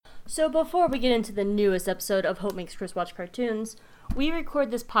So before we get into the newest episode of Hope Makes Chris Watch Cartoons, we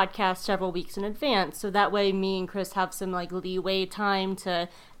record this podcast several weeks in advance, so that way me and Chris have some leeway time to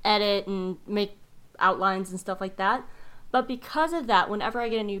edit and make outlines and stuff like that. But because of that, whenever I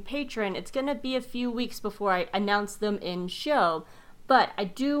get a new patron, it's going to be a few weeks before I announce them in show. But I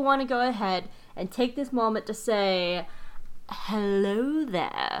do want to go ahead and take this moment to say, hello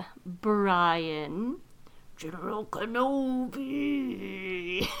there, Brian. General Kenobi.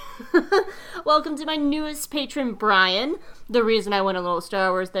 Welcome to my newest patron, Brian. The reason I went a little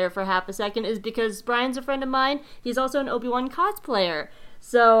Star Wars there for half a second is because Brian's a friend of mine. He's also an Obi-Wan cosplayer.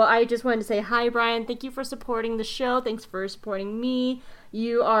 So I just wanted to say hi, Brian. Thank you for supporting the show. Thanks for supporting me.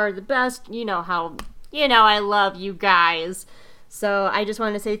 You are the best. You know I love you guys. So I just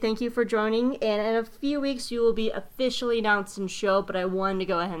wanted to say thank you for joining. And in a few weeks, you will be officially announced in show. But I wanted to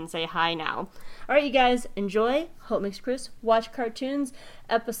go ahead and say hi now. Alright, you guys, enjoy Hope Makes Chris Watch Cartoons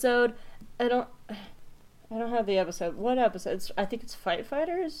episode. I don't have the episode. What episode? I think it's Fight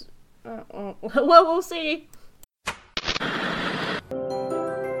Fighters? Well, we'll see.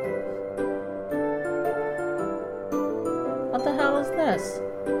 What the hell is this?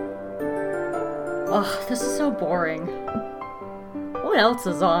 Oh, this is so boring. What else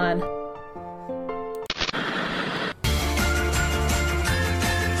is on?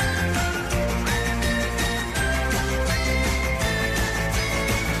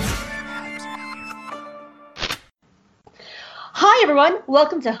 Hi everyone,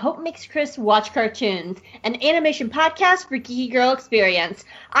 welcome to Hope Makes Chris Watch Cartoons, an animation podcast for Geeky Girl Experience.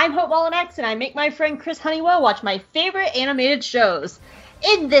 I'm Hope Mullinex, and I make my friend Chris Honeywell watch my favorite animated shows.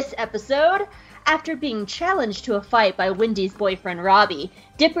 In this episode, after being challenged to a fight by Wendy's boyfriend Robbie,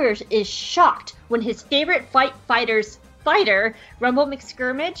 Dipper is shocked when his favorite fighter, Rumble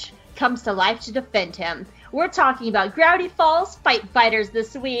McSkirmish, comes to life to defend him. We're talking about Gravity Falls Fight Fighters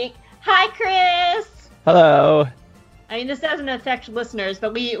this week. Hi Chris! Hello! I mean, this doesn't affect listeners,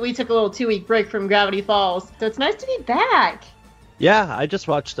 but we took a little 2-week break from Gravity Falls, so it's nice to be back. Yeah, I just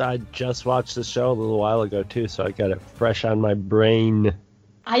watched the show a little while ago too, so I got it fresh on my brain.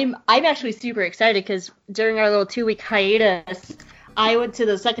 I'm actually super excited because during our little 2-week hiatus, I went to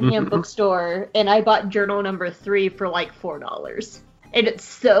the secondhand bookstore and I bought journal number 3 for $4. And it's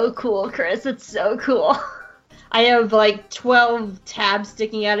so cool, Chris. It's so cool. I have 12 tabs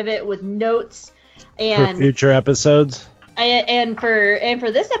sticking out of it with notes. And for future episodes? And for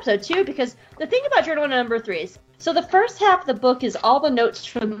this episode, too, because the thing about journal number 3 is, so the first half of the book is all the notes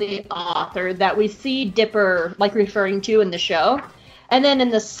from the author that we see Dipper, referring to in the show. And then in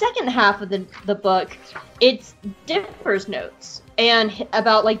the second half of the book, it's Dipper's notes and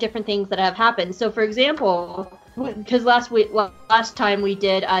about, different things that have happened. So, for example, because last time we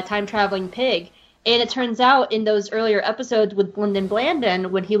did Time Traveling Pig, and it turns out in those earlier episodes with Lyndon Blandon,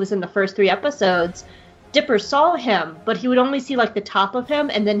 when he was in the first 3 episodes, Dipper saw him, but he would only see the top of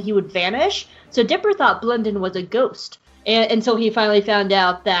him and then he would vanish. So Dipper thought Blandon was a ghost. And so he finally found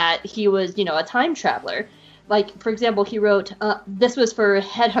out that he was, a time traveler. For example, he wrote, this was for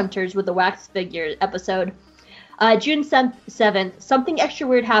Headhunters with the Wax Figure episode. June 7th, something extra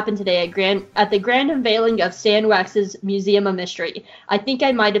weird happened today at the grand unveiling of Stan Wax's Museum of Mystery. I think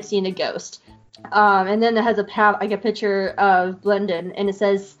I might have seen a ghost. And then it has a picture of Blandon, and it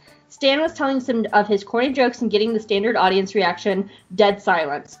says, Stan was telling some of his corny jokes and getting the standard audience reaction, dead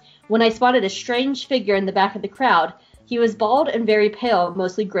silence, when I spotted a strange figure in the back of the crowd. He was bald and very pale,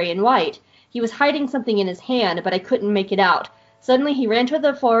 mostly gray and white. He was hiding something in his hand, but I couldn't make it out. Suddenly he ran to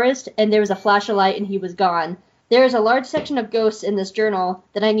the forest, and there was a flash of light, and he was gone. There is a large section of ghosts in this journal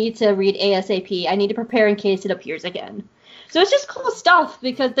that I need to read ASAP. I need to prepare in case it appears again. So it's just cool stuff,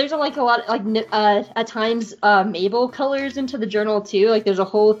 because there's a lot, at times, Mabel colors into the journal, too. There's a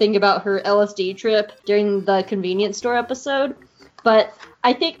whole thing about her LSD trip during the convenience store episode. But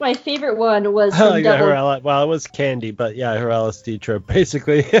I think my favorite one was from it was candy, but yeah, her LSD trip,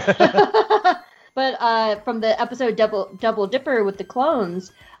 basically. But from the episode Double Dipper with the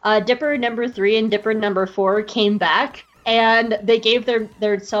clones, Dipper number 3 and Dipper number 4 came back, and they gave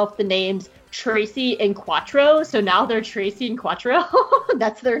their self the names Tracy and Quattro, so now they're Tracy and Quattro.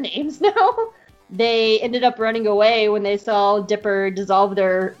 That's their names now. They ended up running away when they saw Dipper dissolve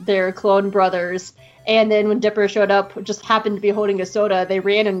their clone brothers, and then when Dipper showed up, just happened to be holding a soda, they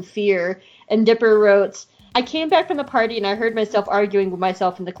ran in fear, and Dipper wrote, I came back from the party and I heard myself arguing with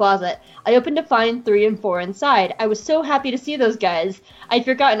myself in the closet. I opened to find 3 and 4 inside. I was so happy to see those guys. I'd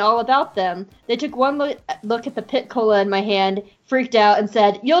forgotten all about them. They took one look at the pit cola in my hand, freaked out, and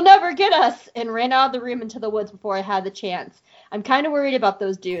said, "You'll never get us," and ran out of the room into the woods before I had the chance. I'm kind of worried about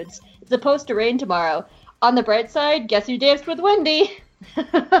those dudes. It's supposed to rain tomorrow. On the bright side, guess who danced with Wendy?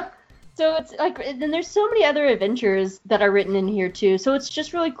 So it's like, then there's so many other adventures that are written in here too. So it's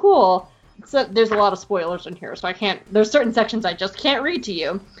just really cool. So there's a lot of spoilers in here, so I can't. There's certain sections I just can't read to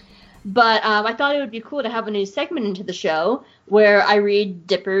you. But I thought it would be cool to have a new segment into the show where I read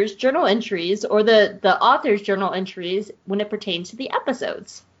Dipper's journal entries or the author's journal entries when it pertains to the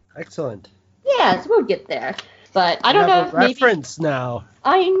episodes. Excellent. Yeah, so we'll get there. But I don't know. A reference now.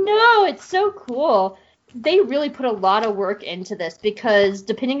 I know, it's so cool. They really put a lot of work into this because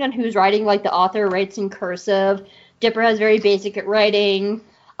depending on who's writing, like the author writes in cursive, Dipper has very basic at writing.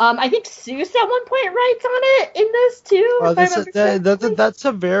 I think Seuss at one point writes on it in this too. Oh, that's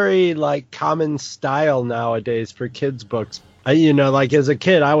a very like common style nowadays for kids' books. Like as a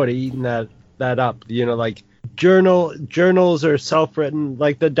kid, I would have eaten that up. Like journals are self-written,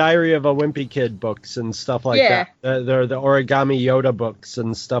 like the Diary of a Wimpy Kid books and stuff like that. They're the Origami Yoda books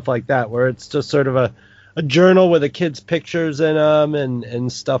and stuff like that, where it's just sort of a journal with a kid's pictures in them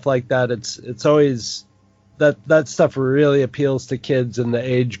and stuff like that. It's always that stuff really appeals to kids in the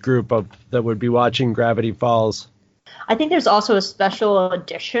age group that would be watching Gravity Falls. I think there's also a special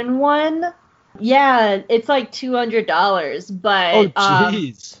edition one. Yeah, it's like $200, but oh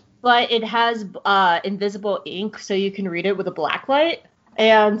jeez. But it has invisible ink, so you can read it with a black light.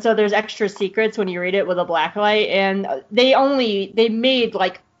 And so there's extra secrets when you read it with a black light. And they made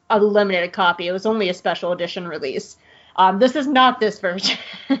like a limited copy. It was only a special edition release. This is not this version.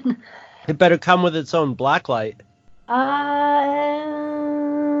 It better come with its own black light.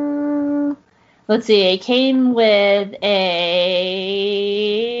 Let's see. It came with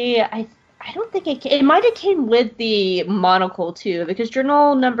I don't think it might have came with the monocle too, because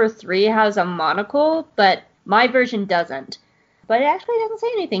journal number 3 has a monocle, but my version doesn't. But it actually doesn't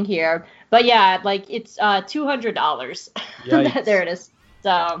say anything here. But yeah, like it's $200. There it is.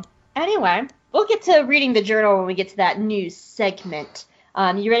 So anyway, we'll get to reading the journal when we get to that news segment.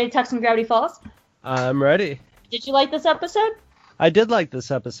 You ready to talk some Gravity Falls? I'm ready. Did you like this episode? I did like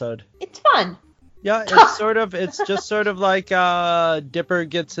this episode. It's fun. Yeah, it's just sort of like Dipper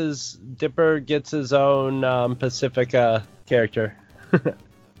gets his own Pacifica character.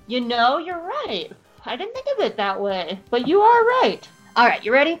 You're right. I didn't think of it that way, but you are right. All right,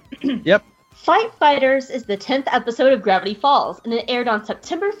 you ready? Yep. Fight Fighters is the 10th episode of Gravity Falls, and it aired on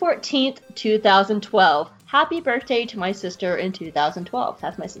September 14th, 2012. Happy birthday to my sister in 2012.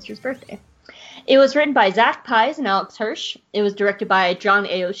 That's my sister's birthday. It was written by Zach Pies and Alex Hirsch. It was directed by John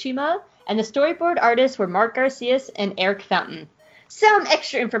Aoshima, and the storyboard artists were Mark Garcias and Eric Fountain. Some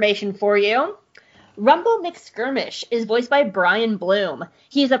extra information for you. Rumble McSkirmish is voiced by Brian Bloom.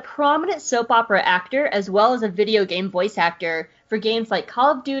 He is a prominent soap opera actor as well as a video game voice actor for games like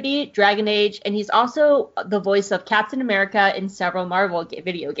Call of Duty, Dragon Age, and he's also the voice of Captain America in several Marvel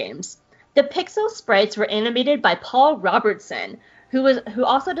video games. The pixel sprites were animated by Paul Robertson, who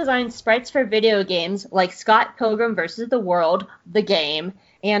also designed sprites for video games like Scott Pilgrim vs. the World, the game,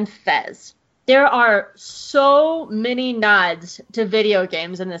 and Fez. There are so many nods to video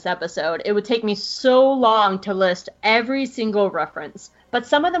games in this episode. It would take me so long to list every single reference, but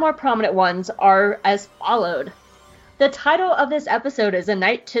some of the more prominent ones are as followed. The title of this episode is A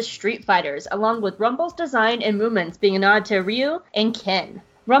Night to Street Fighters, along with Rumble's design and movements being a nod to Ryu and Ken.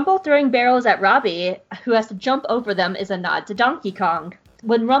 Rumble throwing barrels at Robbie, who has to jump over them, is a nod to Donkey Kong.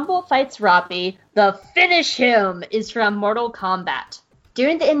 When Rumble fights Robbie, the finish him is from Mortal Kombat.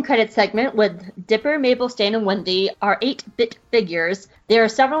 During the end credits segment with Dipper, Mabel, Stan, and Wendy are 8-bit figures. There are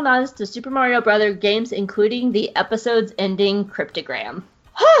several nods to Super Mario Bros. Games, including the episode's ending cryptogram.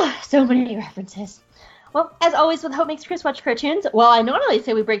 So many references. Well, as always with Hope Makes Chris Watch Cartoons, well, I normally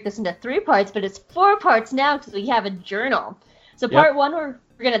say we break this into 3 parts, but it's 4 parts now because we have a journal. So part 1, we're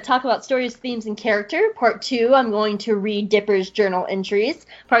going to talk about stories, themes, and character. Part 2, I'm going to read Dipper's journal entries.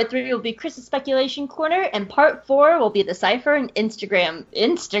 Part 3 will be Chris's speculation corner. And part 4 will be the cipher and Instagram.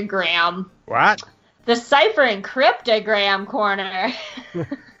 What? The cipher and cryptogram corner.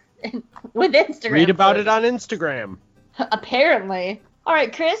 With Instagram. Read about it on Instagram. Apparently. All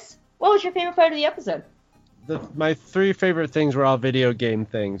right, Chris, what was your favorite part of the episode? My 3 favorite things were all video game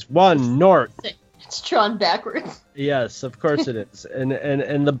things. 1, Nort. It's drawn backwards. Yes, of course it is.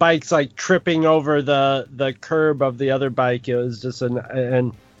 And the bike's like tripping over the curb of the other bike. It was just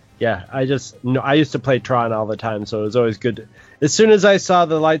I used to play Tron all the time, so it was always good. As soon as I saw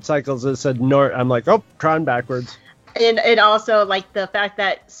the light cycles that said Nort, I'm like, oh, Tron backwards. And also like the fact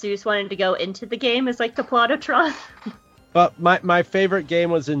that Seuss wanted to go into the game is like the plot of Tron. But my favorite game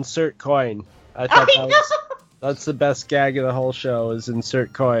was Insert Coin. I thought that's the best gag of the whole show is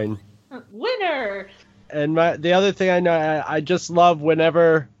Insert Coin. Winner. And the other thing I know, I just love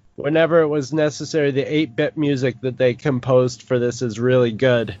whenever it was necessary, the 8-bit music that they composed for this is really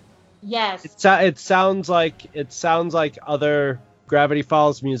good. Yes. It sounds like other Gravity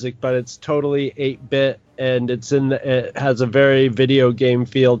Falls music, but it's totally 8-bit, and it has a very video game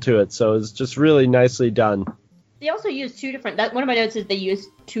feel to it. So it's just really nicely done. They also use one of my notes is they use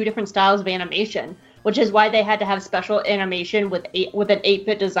 2 different styles of animation, which is why they had to have special animation with an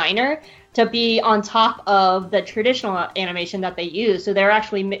 8-bit designer to be on top of the traditional animation that they use. So they're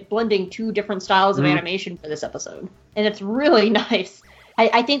actually blending 2 different styles of animation for this episode. And it's really nice.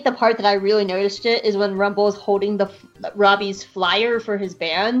 I think the part that I really noticed it is when Rumble's holding Robbie's flyer for his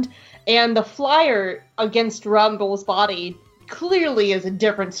band, and the flyer against Rumble's body clearly is a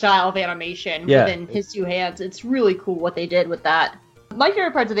different style of animation within his 2 hands. It's really cool what they did with that. My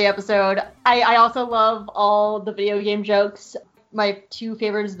favorite parts of the episode, I also love all the video game jokes. My 2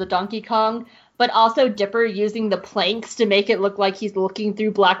 favorites is the Donkey Kong, but also Dipper using the planks to make it look like he's looking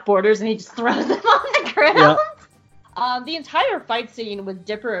through black borders and he just throws them on the ground. Yeah. The entire fight scene with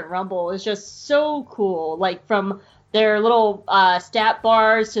Dipper and Rumble is just so cool. Like, from their little stat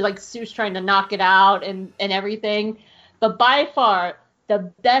bars to, like, Seuss trying to knock it out and everything. But by far,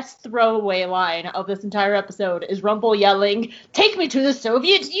 the best throwaway line of this entire episode is Rumble yelling, "Take me to the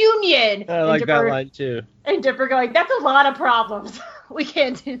Soviet Union!" I like that line, too. And Dipper going, "That's a lot of problems. We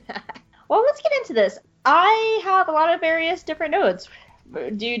can't do that." Well, let's get into this. I have a lot of various different notes.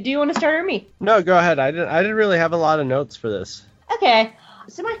 Do you want to start or me? No, go ahead. I didn't really have a lot of notes for this. Okay.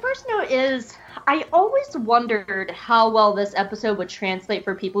 So my first note is, I always wondered how well this episode would translate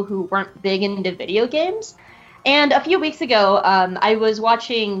for people who weren't big into video games. And a few weeks ago, I was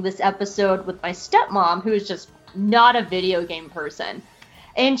watching this episode with my stepmom, who is just not a video game person.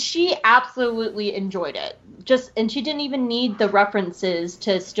 And she absolutely enjoyed it. And she didn't even need the references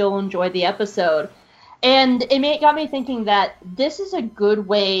to still enjoy the episode. And it got me thinking that this is a good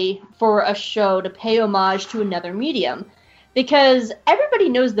way for a show to pay homage to another medium. Because everybody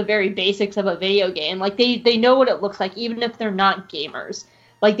knows the very basics of a video game. Like, they know what it looks like, even if they're not gamers.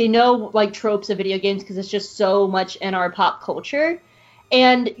 Like, they know, like, tropes of video games because it's just so much in our pop culture.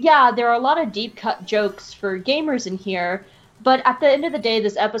 And, yeah, there are a lot of deep-cut jokes for gamers in here. But at the end of the day,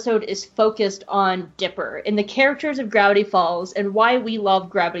 this episode is focused on Dipper and the characters of Gravity Falls and why we love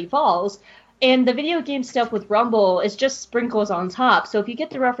Gravity Falls. And the video game stuff with Rumble is just sprinkles on top. So if you get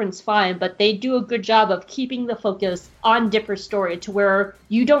the reference, fine. But they do a good job of keeping the focus on Dipper's story to where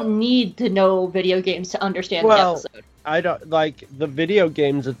you don't need to know video games to understand the episode. I don't like the video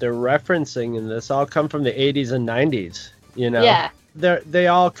games that they're referencing in this all come from the 80s and 90s, you know? Yeah. They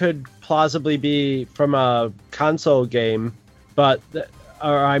all could plausibly be from a console game, but...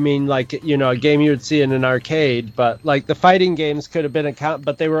 Or, I mean, like, you know, a game you would see in an arcade, but, like, the fighting games could have been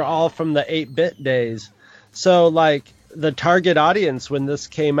but they were all from the 8-bit days. So, like, the target audience when this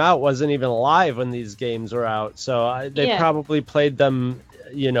came out wasn't even alive when these games were out. So they probably played them,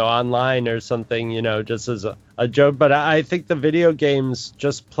 you know, online or something, you know, just as a joke. But I think the video games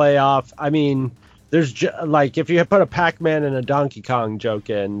just play off. I mean, there's, like, if you put a Pac-Man and a Donkey Kong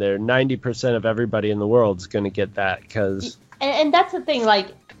joke in there, 90% of everybody in the world is going to get that because... And that's the thing, like,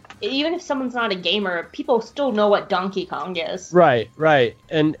 even if someone's not a gamer, people still know what Donkey Kong is. Right.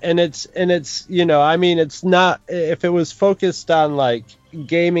 And it's, you know, I mean, it's not, if it was focused on, like,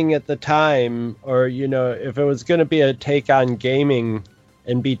 gaming at the time, or, you know, if it was going to be a take on gaming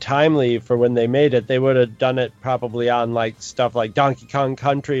and be timely for when they made it, they would have done it probably on, like, stuff like Donkey Kong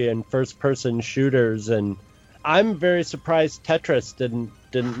Country and first-person shooters, and I'm very surprised Tetris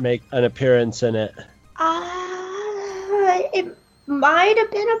didn't make an appearance in it. It might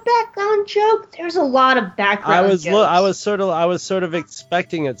have been a background joke. There's a lot of background jokes. I was sort of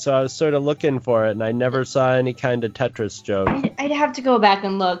expecting it, so I was sort of looking for it, and I never saw any kind of Tetris joke. I'd have to go back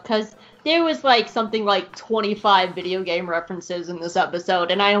and look, because there was like something like 25 video game references in this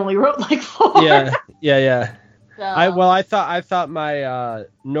episode, and I only wrote like 4. Yeah. So. I thought my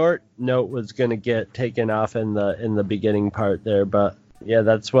Nort note was gonna get taken off in the beginning part there, but yeah,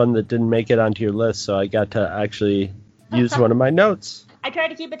 that's one that didn't make it onto your list, so I got to actually use one of my notes. I tried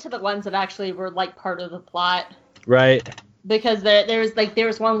to keep it to the ones that actually were like part of the plot. Right. Because there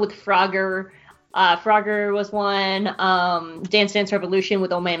was one with Frogger. Frogger was one. Dance Dance Revolution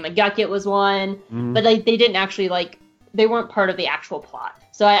with Old Man McGucket was one. But they didn't actually they weren't part of the actual plot.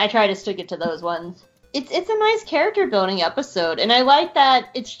 So I try to stick it to those ones. It's a nice character building episode, and I like that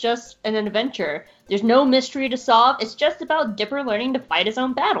it's just an adventure. There's no mystery to solve. It's just about Dipper learning to fight his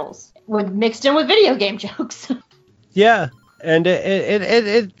own battles, mixed in with video game jokes. Yeah, and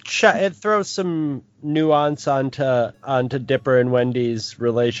it throws some nuance onto Dipper and Wendy's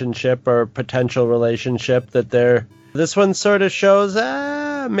relationship or potential relationship that this one sort of shows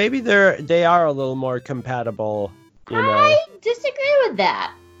maybe they are a little more compatible. You know? I disagree with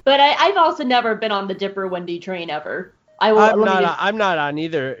that. But I've also never been on the Dipper Wendy train ever. I'm not on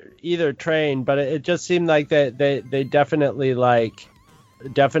either train, but it just seemed like they definitely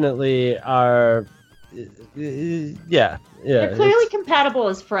are. Yeah. They're clearly compatible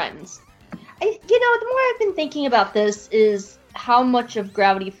as friends. The more I've been thinking about this is how much of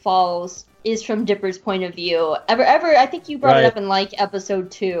Gravity Falls is from Dipper's point of view. I think you brought it up in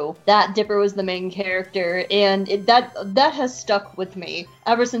episode 2 that Dipper was the main character, and that has stuck with me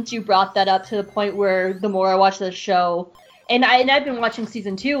ever since you brought that up, to the point where the more I watch the show, and I've been watching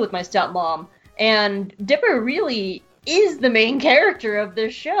season 2 with my stepmom, and Dipper really is the main character of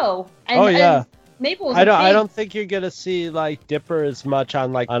this show. And Mabel is I don't think you're gonna see Dipper as much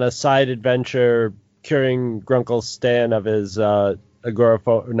on a side adventure curing Grunkle's Stan of his fear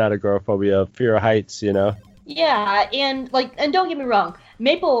of heights, Yeah, and don't get me wrong,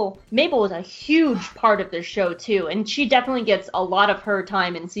 Mabel is a huge part of this show too, and she definitely gets a lot of her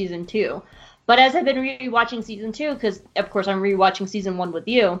time in season 2. But as I've been rewatching season 2, because of course I'm rewatching season 1 with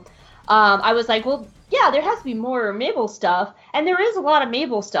you, I was like, well, yeah, there has to be more Mabel stuff, and there is a lot of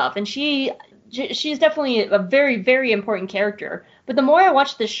Mabel stuff, and she's definitely a very, very important character. But the more I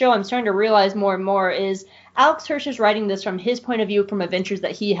watch this show, I'm starting to realize more and more is Alex Hirsch is writing this from his point of view, from adventures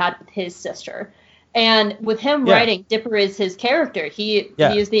that he had with his sister. And with him writing, Dipper is his character. He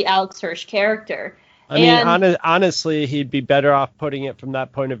is the Alex Hirsch character. Honestly, he'd be better off putting it from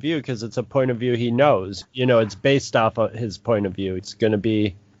that point of view, because it's a point of view he knows. It's based off of his point of view. It's going to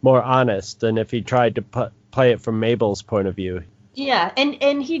be more honest than if he tried to play it from Mabel's point of view. Yeah,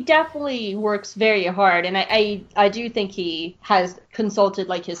 and he definitely works very hard, and I do think he has consulted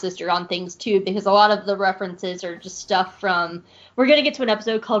his sister on things too, because a lot of the references are just stuff from. We're gonna get to an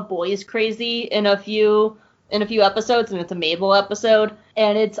episode called Boys Crazy in a few episodes, and it's a Mabel episode,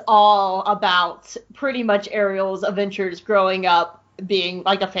 and it's all about pretty much Ariel's adventures growing up, being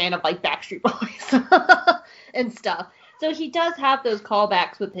a fan of Backstreet Boys and stuff. So he does have those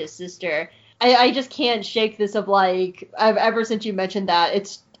callbacks with his sister. I just can't shake this of ever since you mentioned that,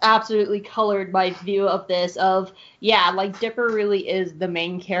 it's absolutely colored my view of this of, Dipper really is the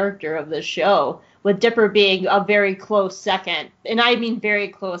main character of the show, with Dipper being a very close second. And I mean very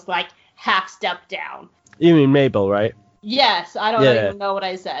close, half step down. You mean Mabel, right? Yes, I don't even know what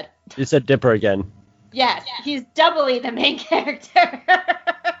I said. You said Dipper again. Yes, he's doubly the main character.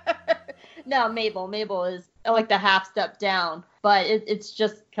 No, Mabel is the half step down, but it's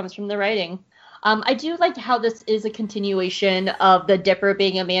just comes from the writing. I do like how this is a continuation of the Dipper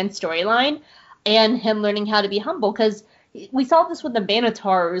being a man storyline and him learning how to be humble, because we saw this with the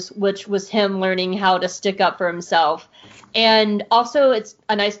Banatars, which was him learning how to stick up for himself. And also it's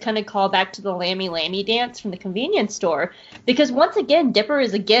a nice kind of callback to the Lammy Lammy dance from the convenience store, because once again, Dipper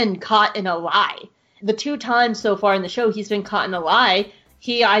is again caught in a lie. The 2 times so far in the show he's been caught in a lie,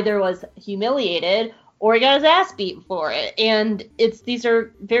 he either was humiliated or he got his ass beat for it. And these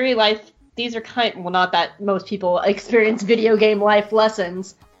are not that most people experience video game life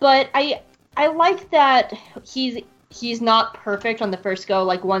lessons, but I like that he's not perfect on the first go.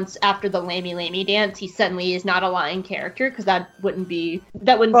 Once after the Lammy Lammy dance, he suddenly is not a lying character, because that wouldn't be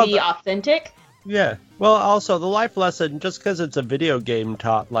authentic. Yeah. Well, also the life lesson, just because it's a video game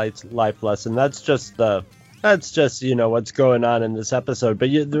taught life lesson, that's just what's going on in this episode.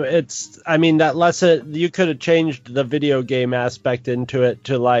 But that lesson, you could have changed the video game aspect into it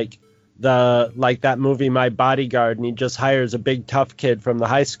to that movie My Bodyguard, and he just hires a big tough kid from the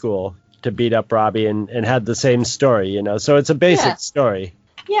high school to beat up Robbie, and had the same story, So it's a basic story.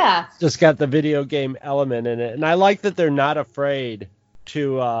 Yeah. Just got the video game element in it. And I like that they're not afraid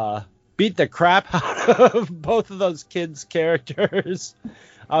to beat the crap out of both of those kids' characters.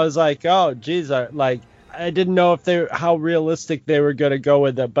 I was like, oh, geez, I didn't know how realistic they were going to go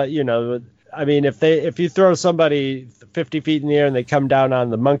with it. But, if you throw somebody 50 feet in the air and they come down on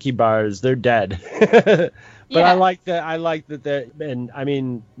the monkey bars, they're dead. But I like that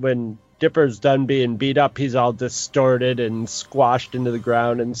when Dipper's done being beat up, he's all distorted and squashed into the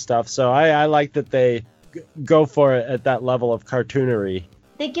ground and stuff. So I like that they go for it at that level of cartoonery.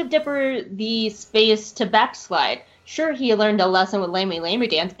 They give Dipper the space to backslide. Sure, he learned a lesson with Lammy Lammy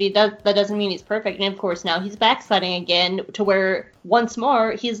dance, but that doesn't mean he's perfect. And of course, now he's backsliding again to where, once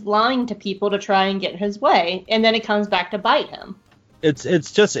more, he's lying to people to try and get his way. And then it comes back to bite him.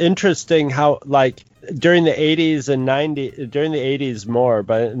 It's just interesting how, during the 80s and 90s, during the 80s more,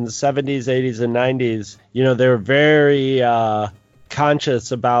 but in the 70s, 80s, and 90s, they were very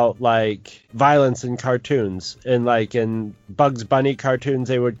conscious about like violence in cartoons, and like in Bugs Bunny cartoons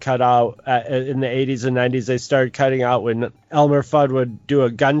they would cut out in the 80s and 90s. They started cutting out when Elmer Fudd would do a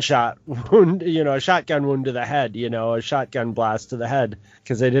gunshot wound, a shotgun wound to the head, a shotgun blast to the head,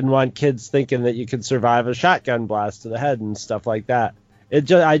 because they didn't want kids thinking that you could survive a shotgun blast to the head and stuff like that.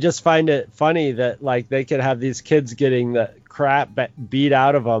 I just find it funny that like they could have these kids getting the crap beat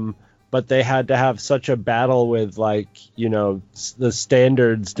out of them, but they had to have such a battle with like, the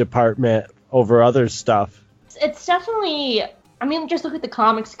standards department over other stuff. It's definitely, I mean, just look at the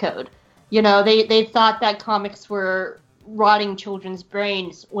comics code. They thought that comics were rotting children's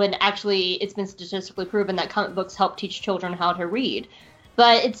brains when actually it's been statistically proven that comic books help teach children how to read.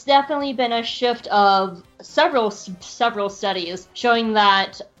 But it's definitely been a shift of several studies showing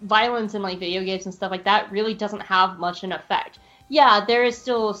that violence in like video games and stuff like that really doesn't have much an effect. Yeah, there is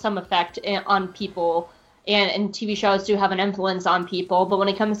still some effect on people, and TV shows do have an influence on people, but when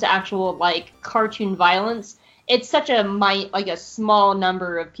it comes to actual like cartoon violence, it's such a small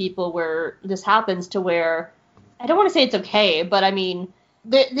number of people where this happens to where I don't want to say it's okay, but I mean,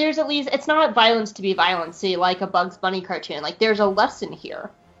 there's at least, it's not violence to be violence, see, like a Bugs Bunny cartoon. Like, there's a lesson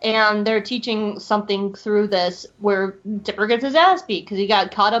here. And they're teaching something through this where Dipper gets his ass beat because he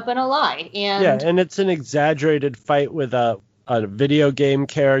got caught up in a lie. And it's an exaggerated fight with a video game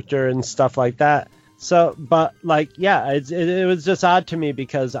character and stuff like that. So, but, like, yeah, it was just odd to me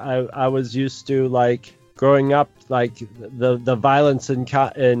because I was used to, like, growing up, like, the violence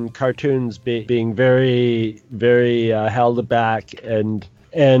in cartoons being very, very held back and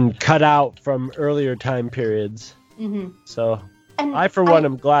cut out from earlier time periods. Mm-hmm. So, and for one,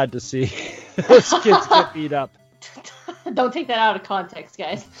 I'm glad to see those kids get beat up. Don't take that out of context,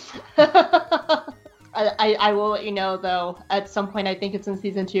 guys. I will let you know, though, at some point, I think it's in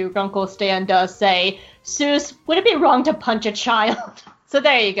season 2, Grunkle Stan does say, Seuss, would it be wrong to punch a child? So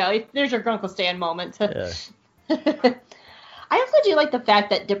there you go. There's your Grunkle Stan moment. Yeah. I also do like the fact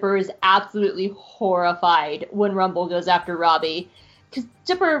that Dipper is absolutely horrified when Rumble goes after Robbie. Because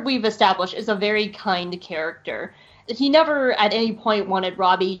Dipper, we've established, is a very kind character. He never at any point wanted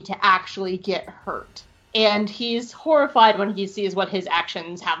Robbie to actually get hurt. And he's horrified when he sees what his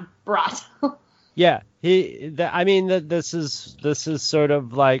actions have brought. Yeah, this is sort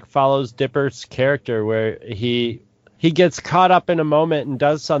of like follows Dipper's character, where he gets caught up in a moment and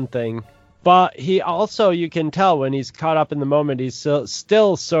does something, but he also, you can tell when he's caught up in the moment, he's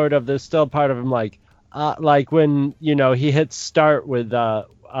still sort of, there's still part of him like when he hits start with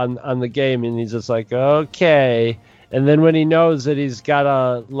on the game and he's just like, okay. And then when he knows that he's got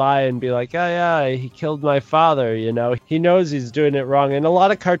to lie and be like, oh, yeah, he killed my father, he knows he's doing it wrong. And a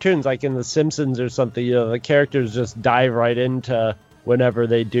lot of cartoons, like in The Simpsons or something, the characters just dive right into whenever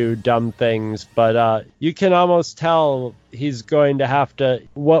they do dumb things. But you can almost tell he's going to have to,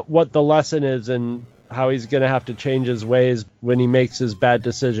 what the lesson is and how he's going to have to change his ways when he makes his bad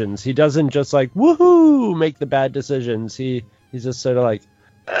decisions. He doesn't just like, woohoo, make the bad decisions. He's just sort of like,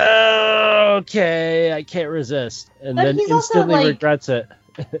 okay, I can't resist, and then instantly regrets it.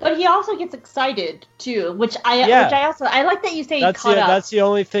 But he also gets excited too, which I like that you say he caught up. That's the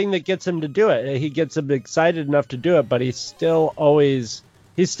only thing that gets him to do it. He gets him excited enough to do it, but he still always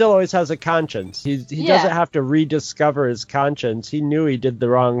has a conscience. He doesn't have to rediscover his conscience. He knew he did the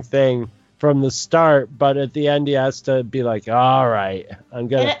wrong thing from the start, but at the end he has to be like, all right, I'm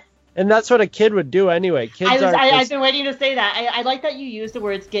gonna. And that's what a kid would do anyway. I've been waiting to say that. I like that you use the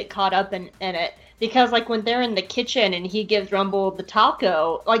words get caught up in it. Because, like, when they're in the kitchen and he gives Rumble the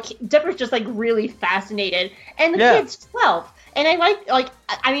taco, like, Dipper's just, like, really fascinated. And the kid's 12. And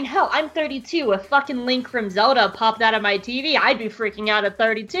I mean, hell, I'm 32. If fucking Link from Zelda popped out of my TV, I'd be freaking out at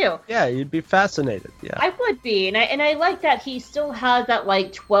 32. Yeah, you'd be fascinated. Yeah, I would be. And I like that he still has that,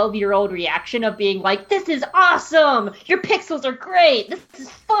 like, 12-year-old reaction of being like, this is awesome! Your pixels are great! This is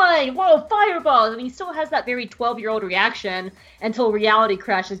fun! Whoa, fireballs! And he still has that very 12-year-old reaction until reality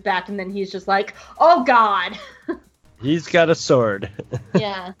crashes back, and then he's just like, oh, God! He's got a sword.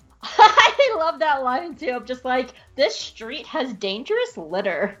 Yeah. I love that line too. I'm just like, this street has dangerous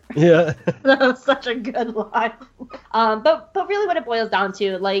litter. Yeah. That was such a good line. But really what it boils down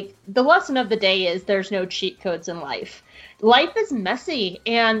to, like, the lesson of the day is there's no cheat codes in life. Life is messy,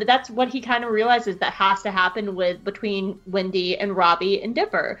 and that's what he kind of realizes that has to happen between Wendy and Robbie and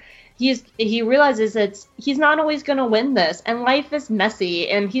Dipper. He realizes he's not always going to win this, and life is messy,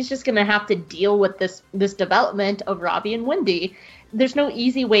 and he's just going to have to deal with this development of Robbie and Wendy. There's no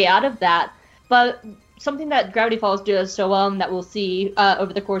easy way out of that, but something that Gravity Falls does so well, and that we'll see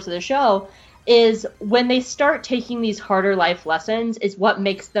over the course of the show, is when they start taking these harder life lessons is what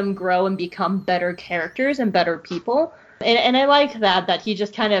makes them grow and become better characters and better people. And I like that he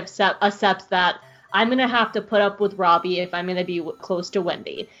just kind of accepts that I'm going to have to put up with Robbie if I'm going to be close to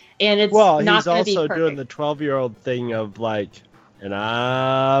Wendy. And it's not going to be perfect. Well, he's also doing the 12-year-old thing of like, and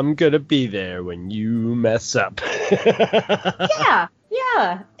I'm going to be there when you mess up. Yeah.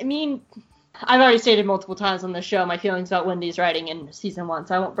 I mean, I've already stated multiple times on the show my feelings about Wendy's writing in season 1,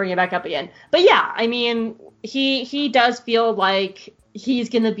 so I won't bring it back up again. But yeah, I mean, he does feel like he's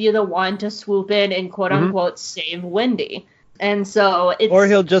going to be the one to swoop in and quote-unquote save Wendy. And so it's... Or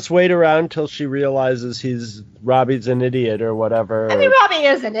he'll just wait around till she realizes Robbie's an idiot or whatever. I mean, Robbie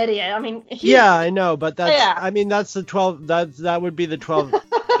is an idiot. I mean... Yeah, I know, but that's... Yeah. I mean, that's the 12... That would be the 12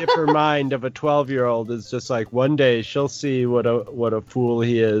 Dipper mind of a 12-year-old. Is just like, one day she'll see what a fool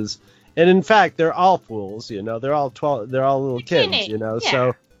he is. And in fact, they're all fools, you know. They're all little kids, you know.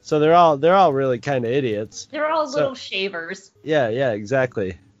 Yeah. So they're all really kind of idiots. They're all little shavers. Yeah,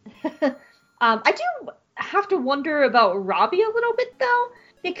 exactly. I do have to wonder about Robbie a little bit, though,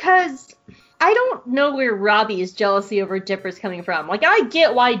 because I don't know where Robbie's jealousy over Dipper's coming from. Like, I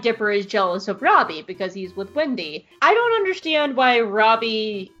get why Dipper is jealous of Robbie, because he's with Wendy. I don't understand why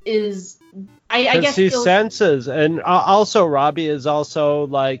Robbie is... I guess he senses, and also Robbie is also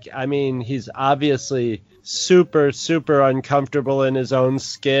like, I mean, he's obviously super, super uncomfortable in his own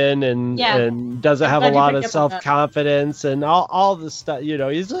skin and doesn't have a lot of self-confidence and all the stuff, you know,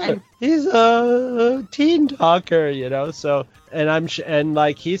 he's a teen talker, you know, so, and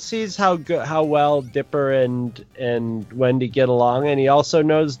like he sees how well Dipper and Wendy get along, and he also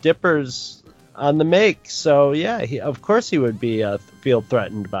knows Dipper's on the make, so yeah, of course he would be feel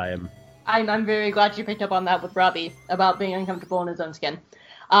threatened by him. I'm very glad you picked up on that with Robbie about being uncomfortable in his own skin.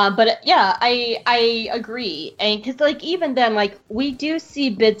 But yeah, I agree. And because like even then, like we do see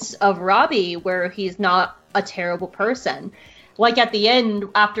bits of Robbie where he's not a terrible person. Like at the end,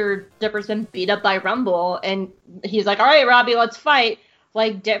 after Dipper's been beat up by Rumble, and he's like, "All right, Robbie, let's fight."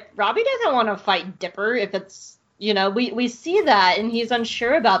 Like Robbie doesn't want to fight Dipper if it's, you know, we see that, and he's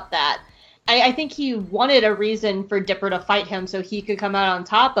unsure about that. I think he wanted a reason for Dipper to fight him so he could come out on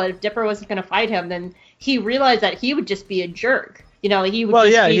top, but if Dipper wasn't going to fight him, then he realized that he would just be a jerk. You know, he would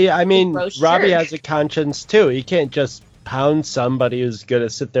Robbie has a conscience too. He can't just pound somebody who's going to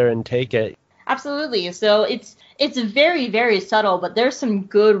sit there and take it. Absolutely. So it's very, very subtle, but there's some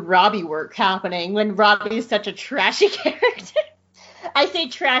good Robbie work happening when Robbie is such a trashy character. I say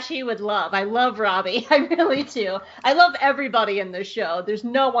trashy with love. I love Robbie. I really do. I love everybody in the show. There's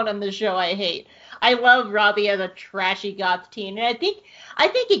no one on the show I hate. I love Robbie as a trashy goth teen. And I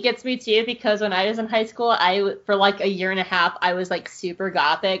think it gets me too, because when I was in high school, for like a year and a half, I was like super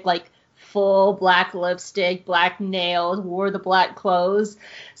gothic, like full black lipstick, black nails, wore the black clothes.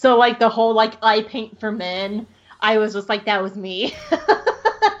 So like the whole like eye paint for men, I was just like, that was me.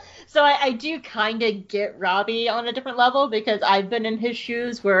 So I do kind of get Robbie on a different level, because I've been in his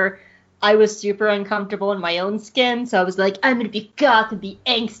shoes where I was super uncomfortable in my own skin. So I was like, I'm going to be goth and be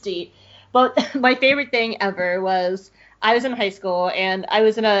angsty. But my favorite thing ever was I was in high school and I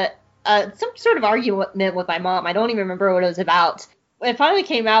was in some sort of argument with my mom. I don't even remember what it was about. It finally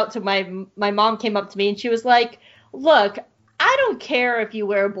came out to my mom came up to me and she was like, look, I don't care if you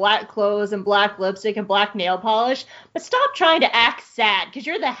wear black clothes and black lipstick and black nail polish, but stop trying to act sad, because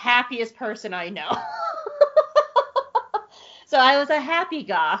you're the happiest person I know. So I was a happy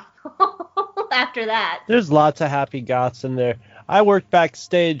goth after that. There's lots of happy goths in there. I worked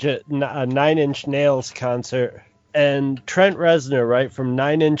backstage at a Nine Inch Nails concert, and Trent Reznor, right, from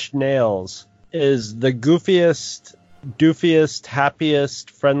Nine Inch Nails, is the goofiest, doofiest, happiest,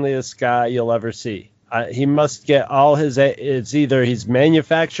 friendliest guy you'll ever see. He must get all it's either he's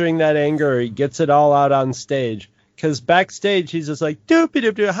manufacturing that anger or he gets it all out on stage. Because backstage, he's just like,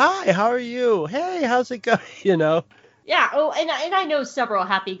 doopy-doop-doop, hi, how are you? Hey, how's it going? You know? Yeah, and I know several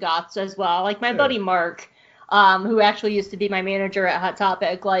happy goths as well. Like my buddy Mark, who actually used to be my manager at Hot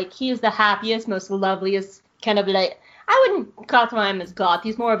Topic, like he's the happiest, most loveliest kind of like, I wouldn't classify him as goth.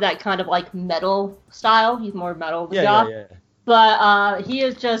 He's more of that kind of like metal style. He's more metal than goth. Yeah. But he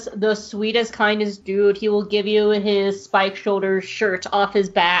is just the sweetest, kindest dude. He will give you his spike shoulder shirt off his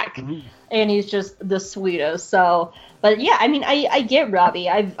back, and he's just the sweetest. So, but yeah, I mean, I get Robbie.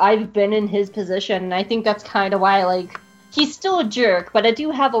 I've been in his position, and I think that's kind of why, like, he's still a jerk, but I do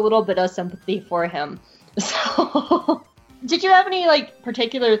have a little bit of sympathy for him. So, did you have any like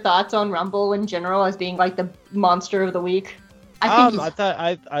particular thoughts on Rumble in general as being like the monster of the week? I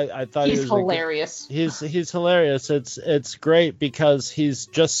thought he's hilarious. He's hilarious. It's great because he's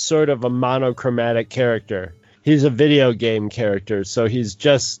just sort of a monochromatic character. He's a video game character, so he's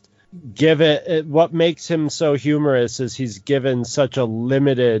just what makes him so humorous is he's given such a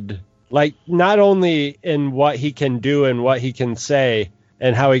limited Like, not only in what he can do and what he can say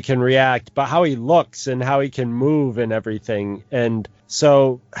and how he can react, but how he looks and how he can move and everything. And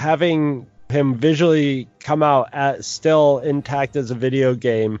so having him visually come out as still intact as a video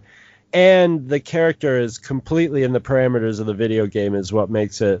game, and the character is completely in the parameters of the video game, is what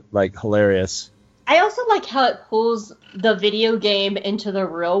makes it like hilarious. I also like how it pulls the video game into the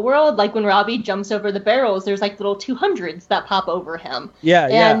real world. Like when Robbie jumps over the barrels, there's like little 200s that pop over him.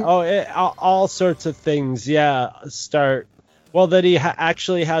 Yeah. Oh, all sorts of things. Yeah. Well, that he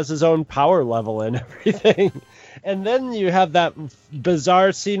actually has his own power level and everything. And then you have that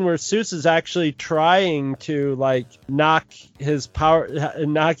bizarre scene where Seuss is actually trying to like knock his power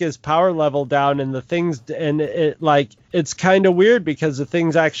level down, and the things, and it's kind of weird because the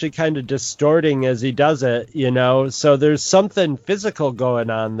thing's actually kind of distorting as he does it, you know. So there's something physical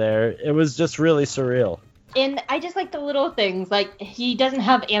going on there. It was just really surreal. And I just like the little things, like he doesn't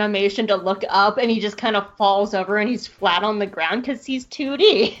have animation to look up, and he just kind of falls over and he's flat on the ground because he's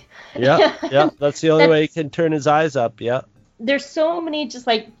 2D. Yeah, that's the only way he can turn his eyes up, yeah. There's so many just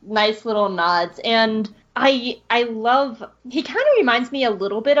like nice little nods, and I love, he kind of reminds me a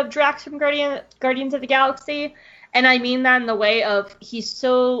little bit of Drax from Guardians of the Galaxy, and I mean that in the way of he's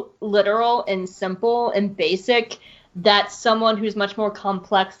so literal and simple and basic that someone who's much more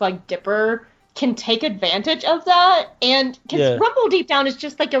complex like Dipper can take advantage of that. And because Rumple deep down is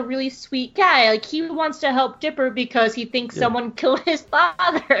just like a really sweet guy. Like he wants to help Dipper because he thinks someone killed his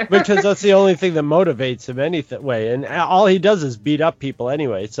father. Because that's the only thing that motivates him any way. And all he does is beat up people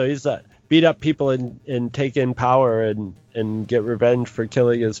anyway. So he's beat up people and take in power and get revenge for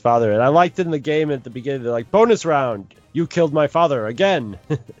killing his father. And I liked in the game at the beginning, they're like, bonus round, you killed my father again.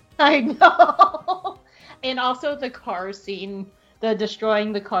 I know. And also the car scene. The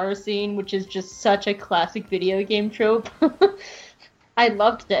destroying the car scene, which is just such a classic video game trope. I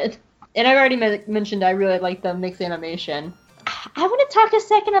loved it. And I've already mentioned I really like the mixed animation. I want to talk a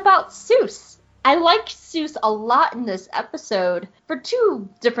second about Seuss. I liked Seuss a lot in this episode for two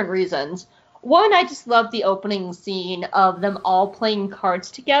different reasons. One, I just love the opening scene of them all playing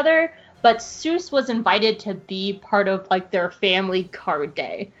cards together, but Seuss was invited to be part of like their family card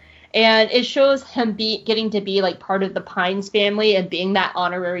day. And it shows him getting to be like part of the Pines family and being that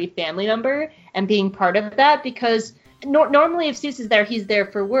honorary family member and being part of that, because normally if Seuss is there, he's there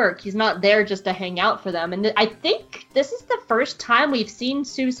for work. He's not there just to hang out for them. And I think this is the first time we've seen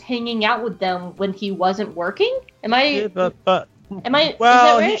Seuss hanging out with them when he wasn't working. Am I? Yeah, but Am I?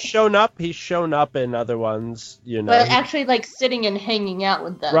 Well, is that right? He's shown up in other ones, you know. But actually, like sitting and hanging out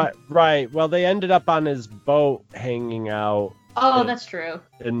with them. Right. Well, they ended up on his boat hanging out. Oh, that's true.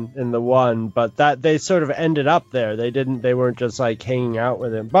 In the one, but that they sort of ended up there. They weren't just like hanging out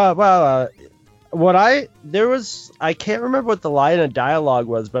with him. But I can't remember what the line of dialogue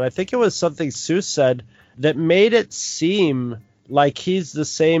was, but I think it was something Seuss said that made it seem like he's the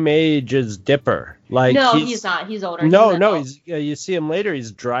same age as Dipper. Like no, he's not. He's older. No, you see him later.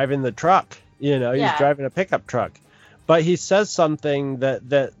 He's driving the truck. You know, he's driving a pickup truck. But he says something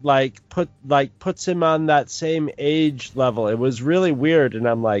that puts him on that same age level. It was really weird, and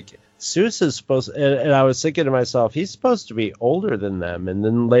I'm like, Seuss is supposed, and I was thinking to myself, he's supposed to be older than them. And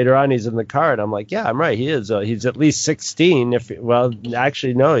then later on, he's in the car, and I'm like, yeah, I'm right. He is. He's at least 16.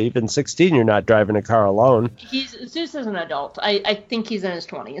 Actually, no, even 16, you're not driving a car alone. Seuss is an adult. I think he's in his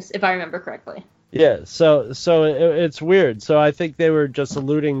 20s, if I remember correctly. Yeah, so it's weird. So I think they were just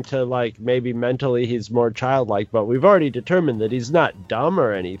alluding to like maybe mentally he's more childlike, but we've already determined that he's not dumb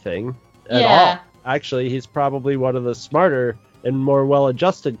or anything at all. Actually, he's probably one of the smarter and more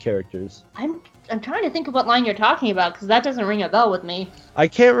well-adjusted characters. I'm trying to think of what line you're talking about, because that doesn't ring a bell with me. I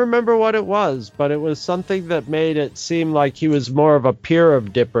can't remember what it was, but it was something that made it seem like he was more of a peer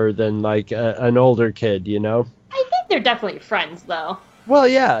of Dipper than like an older kid, you know? I think they're definitely friends, though. Well,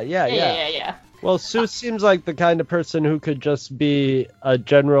 yeah. Well, Seuss seems like the kind of person who could just be a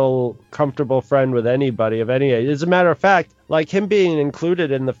general comfortable friend with anybody of any age. As a matter of fact, like him being included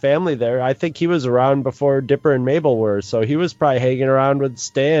in the family there, I think he was around before Dipper and Mabel were, so he was probably hanging around with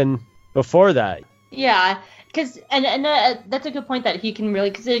Stan before that. Yeah, because and that's a good point that he can really,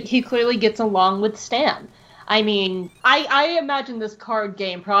 because he clearly gets along with Stan. I mean, I imagine this card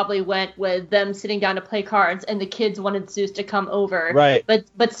game probably went with them sitting down to play cards, and the kids wanted Seuss to come over. Right.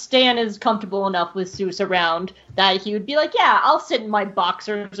 But Stan is comfortable enough with Seuss around that he would be like, yeah, I'll sit in my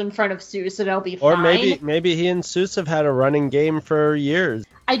boxers in front of Seuss and I'll be fine. Or maybe he and Seuss have had a running game for years.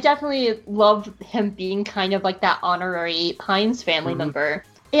 I definitely loved him being kind of like that honorary Pines family member.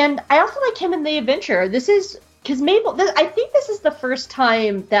 And I also like him in The Adventure. This is because Mabel, I think this is the first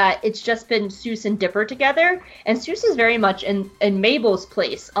time that it's just been Soos and Dipper together, and Soos is very much in Mabel's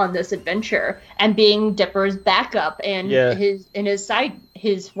place on this adventure, and being Dipper's backup and his side,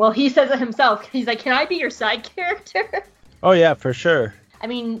 well, he says it himself. He's like, "Can I be your side character?" Oh yeah, for sure. I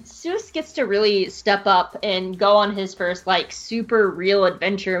mean, Soos gets to really step up and go on his first like super real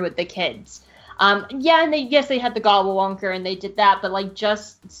adventure with the kids. And they had the Gobblewonker and they did that, but like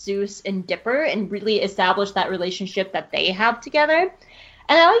just Soos and Dipper and really establish that relationship that they have together.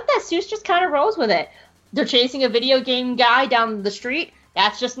 And I like that Soos just kind of rolls with it. They're chasing a video game guy down the street.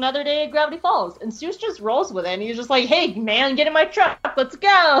 That's just another day at Gravity Falls. And Soos just rolls with it. And he's just like, hey, man, get in my truck. Let's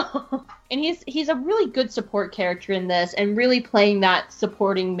go. And he's a really good support character in this and really playing that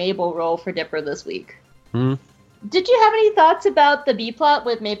supporting Mabel role for Dipper this week. Hmm. Did you have any thoughts about the B-plot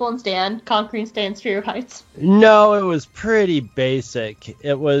with Mabel and Stan conquering Stan's Fear of Heights? No, it was pretty basic.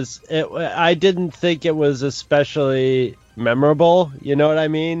 I didn't think it was especially memorable, you know what I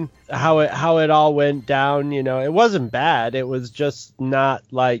mean? How it all went down, you know, it wasn't bad. It was just not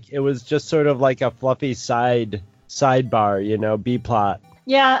like, it was just sort of like a fluffy sidebar, you know, B-plot.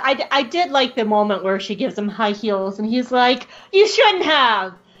 Yeah, I did like the moment where she gives him high heels and he's like, you shouldn't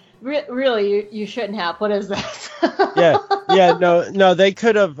have. Really, you shouldn't have. What is this? No, they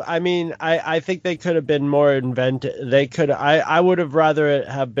could have. I mean, I think they could have been more inventive. I would have rather it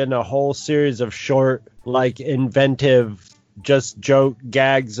have been a whole series of short, like inventive, just joke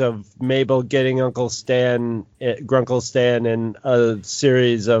gags of Mabel getting Grunkle Stan in a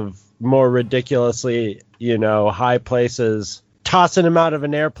series of more ridiculously, you know, high places, tossing him out of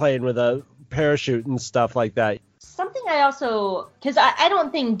an airplane with a parachute and stuff like that. Something I also, because I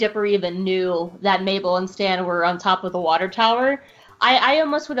don't think Dipper even knew that Mabel and Stan were on top of the water tower. I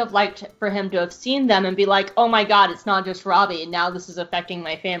almost would have liked for him to have seen them and be like, oh my god, it's not just Robbie, and now this is affecting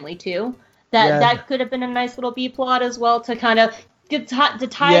my family too. That could have been a nice little B plot as well to kind of tie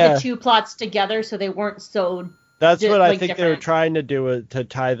the two plots together so they weren't so. That's what I think they were trying to do, to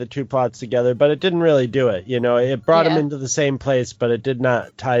tie the two plots together, but it didn't really do it. You know, it brought them into the same place, but it did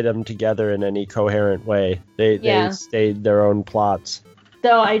not tie them together in any coherent way. They stayed their own plots.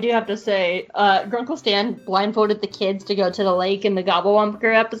 Though I do have to say, Grunkle Stan blindfolded the kids to go to the lake in the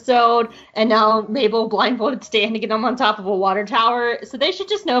Gobblewonker episode, and now Mabel blindfolded Stan to get him on top of a water tower. So they should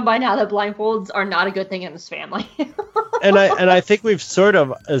just know by now that blindfolds are not a good thing in this family. And I think we've sort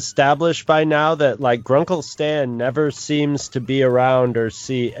of established by now that like Grunkle Stan never seems to be around or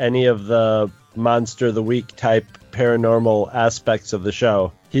see any of the Monster of the Week type paranormal aspects of the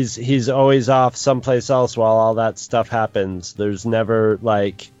show. He's always off someplace else while all that stuff happens. There's never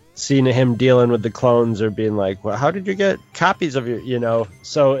like seen him dealing with the clones or being like, well, how did you get copies of your, you know?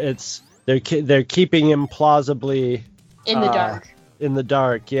 So it's they're keeping him plausibly in the dark. In the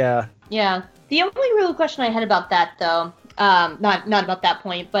dark, yeah. Yeah. The only real question I had about that though, not about that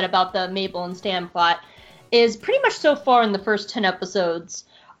point, but about the Mabel and Stan plot, is pretty much so far in the first 10 episodes.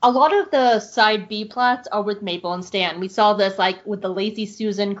 A lot of the side B plots are with Mabel and Stan. We saw this like with the Lazy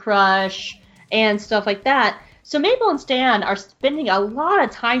Susan crush and stuff like that. So Mabel and Stan are spending a lot of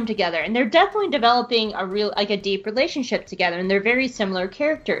time together, and they're definitely developing a deep relationship together, and they're very similar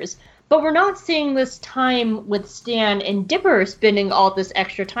characters. But we're not seeing this time with Stan and Dipper spending all this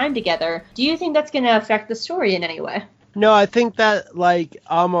extra time together. Do you think that's going to affect the story in any way? No, I think that like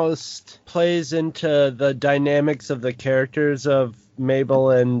almost plays into the dynamics of the characters of Mabel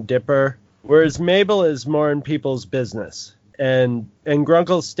and Dipper, whereas Mabel is more in people's business, and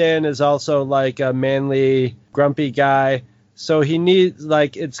Grunkle Stan is also like a manly, grumpy guy, so he needs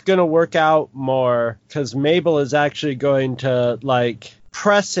like it's gonna work out more because Mabel is actually going to like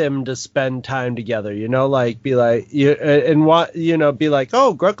press him to spend time together, you know, like be like be like,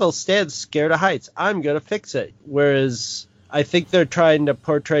 oh, Grunkle Stan's scared of heights, I'm gonna fix it, whereas I think they're trying to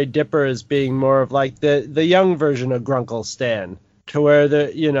portray Dipper as being more of like the young version of Grunkle Stan. To where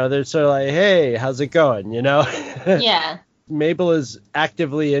they're sort of like, hey, how's it going? You know? Yeah. Mabel is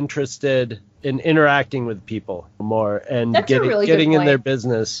actively interested in interacting with people more and getting in their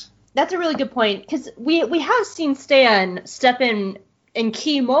business. That's a really good point, because we have seen Stan step in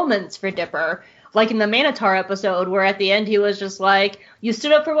key moments for Dipper, like in the Manatar episode, where at the end he was just like, you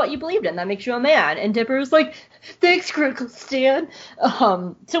stood up for what you believed in, that makes you a man. And Dipper was like, thanks, Grunkle Stan.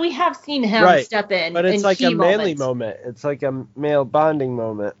 So we have seen him step in. But it's like a manly moments. moment. It's like a male bonding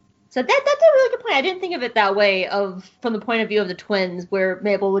moment. So that's a really good point. I didn't think of it that way, from the point of view of the twins, where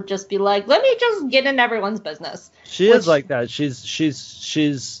Mabel would just be like, let me just get in everyone's business. She is like that.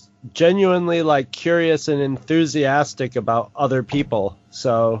 She's genuinely like curious and enthusiastic about other people.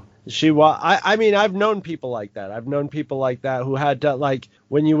 So I mean, I've known people like that. I've known people like that who had to, like,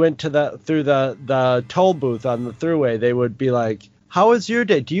 when you went to through the toll booth on the thruway, they would be like, how was your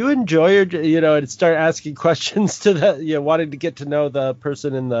day? Do you enjoy your day? And start asking questions to wanting to get to know the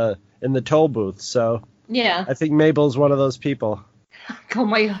person in the toll booth. So yeah, I think Mabel's one of those people. Oh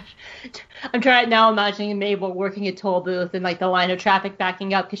my gosh. I'm trying now imagining Mabel working a toll booth and like the line of traffic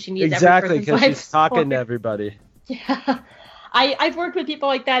backing up because she needs exactly because she's talking to everybody. Yeah. I've worked with people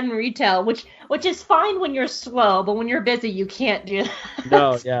like that in retail, which is fine when you're slow, but when you're busy, you can't do that.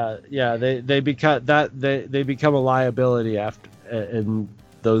 No, yeah, they become a liability after in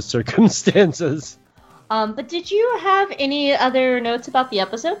those circumstances. But did you have any other notes about the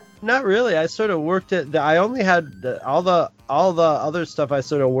episode? Not really. I sort of worked it. I only had all the other stuff I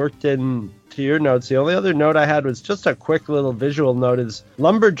sort of worked in to your notes. The only other note I had was just a quick little visual note. Is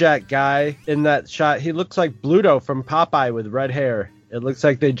lumberjack guy in that shot? He looks like Bluto from Popeye with red hair. It looks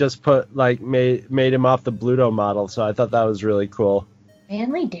like they just made him off the Bluto model. So I thought that was really cool.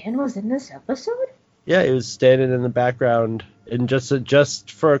 Manly Dan was in this episode? Yeah, he was standing in the background, and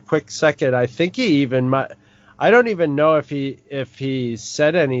just for a quick second, I think he even I don't even know if he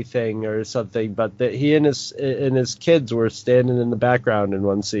said anything or something, but that he and his kids were standing in the background in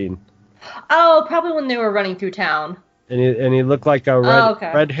one scene. Oh, probably when they were running through town. And he looked like a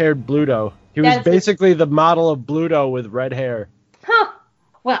red-haired Bluto. He was basically the model of Bluto with red hair. Huh.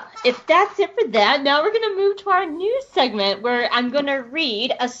 Well, if that's it for that, now we're going to move to our news segment where I'm going to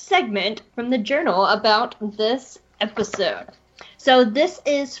read a segment from the journal about this episode. So this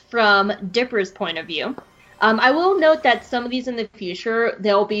is from Dipper's point of view. I will note that some of these in the future,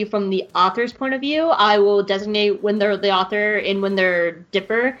 they'll be from the author's point of view. I will designate when they're the author and when they're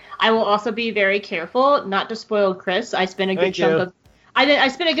Dipper. I will also be very careful not to spoil Chris. I spent a good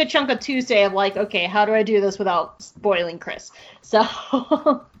chunk of Tuesday of like, okay, how do I do this without spoiling Chris?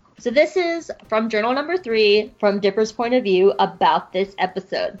 So this is from journal number 3 from Dipper's point of view about this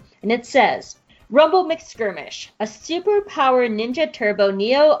episode. And it says, Rumble McSkirmish, a super-power Ninja Turbo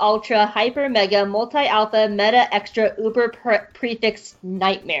Neo Ultra Hyper Mega Multi-Alpha Meta Extra Uber Prefix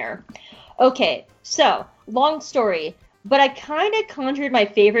Nightmare. Okay, so, long story, but I kind of conjured my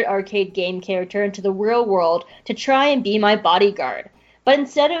favorite arcade game character into the real world to try and be my bodyguard. But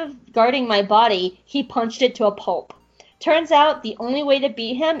instead of guarding my body, he punched it to a pulp. Turns out the only way to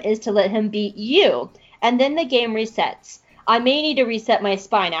beat him is to let him beat you, and then the game resets. I may need to reset my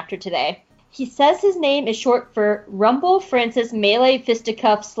spine after today. He says his name is short for Rumble Francis Melee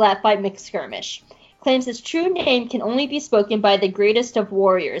Fisticuff Slapfight McSkirmish. Claims his true name can only be spoken by the greatest of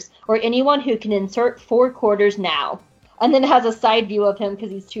warriors, or anyone who can insert 4 quarters now. And then it has a side view of him because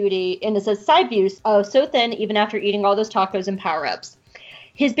he's 2D, and it says side views, so thin even after eating all those tacos and power-ups.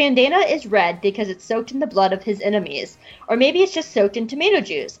 His bandana is red because it's soaked in the blood of his enemies, or maybe it's just soaked in tomato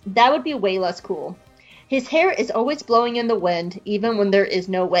juice. That would be way less cool. His hair is always blowing in the wind, even when there is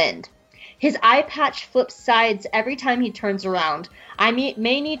no wind. His eye patch flips sides every time he turns around. I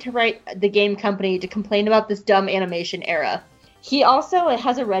may need to write the game company to complain about this dumb animation era. He also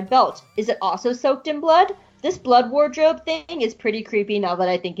has a red belt. Is it also soaked in blood? This blood wardrobe thing is pretty creepy now that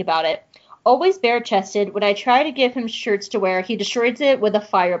I think about it. Always bare-chested, when I try to give him shirts to wear, he destroys it with a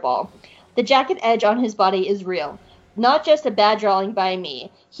fireball. The jacket edge on his body is real. Not just a bad drawing by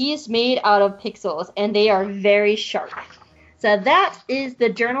me. He is made out of pixels, and they are very sharp. So that is the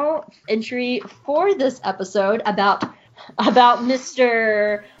journal entry for this episode about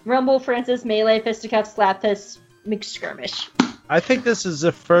Mr. Rumble Francis Melee Fisticuff Slapfist McSkirmish. I think this is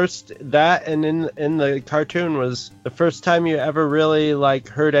the first, that and in the cartoon was the first time you ever really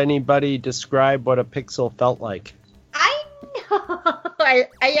heard anybody describe what a pixel felt like. I know.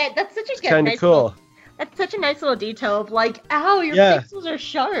 That's such a good, kind of cool. That's such a nice little detail of ow, your pixels are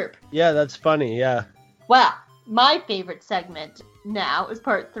sharp. Yeah, that's funny. Yeah. Well, my favorite segment now is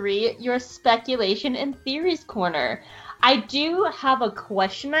part 3, your speculation and theories corner. I do have a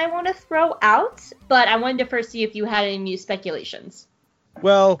question I want to throw out, but I wanted to first see if you had any new speculations.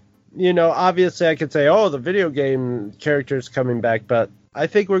 Well, obviously I could say, the video game character's coming back, but I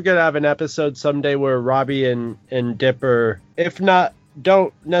think we're going to have an episode someday where Robbie and Dipper, if not,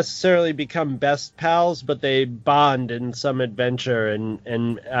 don't necessarily become best pals, but they bond in some adventure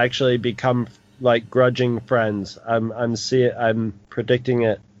and actually become grudging friends. I'm predicting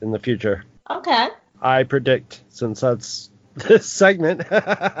it in the future. Okay. I predict, since that's this segment.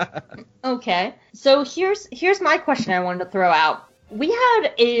 Okay. So here's my question I wanted to throw out. We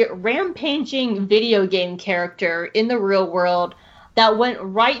had a rampaging video game character in the real world that went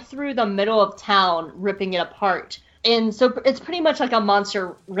right through the middle of town, ripping it apart. And so it's pretty much like a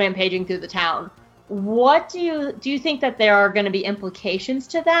monster rampaging through the town. what do you think that there are going to be implications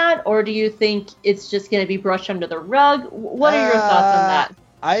to that, or do you think it's just going to be brushed under the rug? What are your thoughts on that?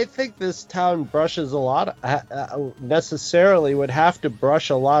 I think this town brushes a lot, necessarily would have to brush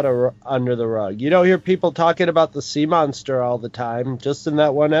a lot under the rug. You don't hear people talking about the sea monster all the time, just in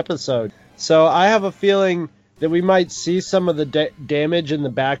that one episode. So I have a feeling that we might see some of the damage in the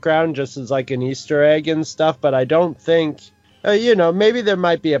background just as like an Easter egg and stuff, but I don't think, maybe there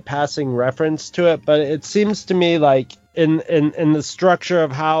might be a passing reference to it, but it seems to me like in the structure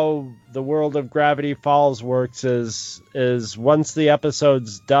of how the world of Gravity Falls works is once the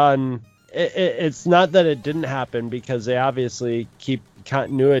episode's done, it's not that it didn't happen because they obviously keep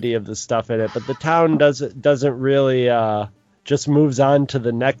continuity of the stuff in it, but the town doesn't really just moves on to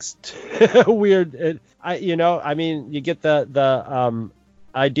the next weird. You get the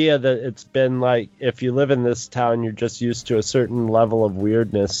idea that it's been like if you live in this town, you're just used to a certain level of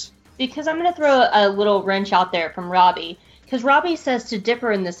weirdness. Because I'm going to throw a little wrench out there from Robbie. Because Robbie says to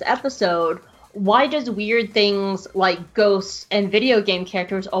Dipper in this episode, why does weird things like ghosts and video game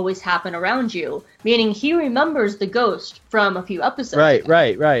characters always happen around you? Meaning he remembers the ghost from a few episodes ago.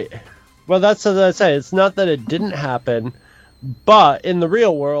 Right. Well, that's what I say. It's not that it didn't happen, but in the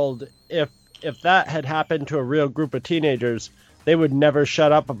real world, if that had happened to a real group of teenagers, they would never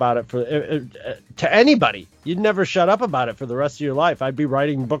shut up about it to anybody. You'd never shut up about it for the rest of your life. I'd be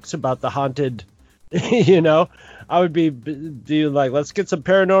writing books about the haunted, I would be like, let's get some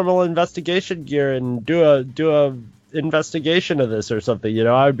paranormal investigation gear and do a investigation of this or something.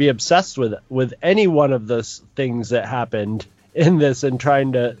 I would be obsessed with any one of those things that happened in this and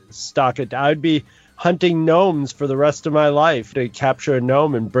trying to stalk it. I would be hunting gnomes for the rest of my life to capture a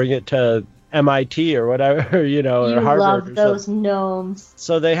gnome and bring it to MIT or whatever, or Harvard. You love those gnomes.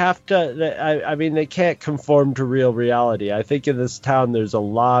 So they have to, they can't conform to real reality. I think in this town there's a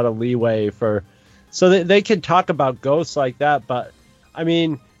lot of leeway so they can talk about ghosts like that, but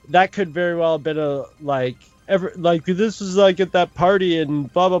that could very well have been this was like at that party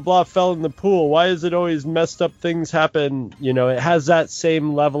and blah, blah, blah fell in the pool. Why is it always messed up things happen? It has that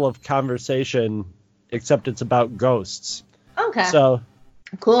same level of conversation, except it's about ghosts. Okay. So.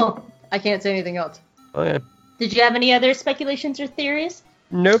 Cool. I can't say anything else. Okay. Did you have any other speculations or theories?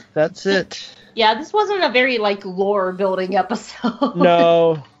 Nope, that's it. Yeah, this wasn't a very, lore building episode.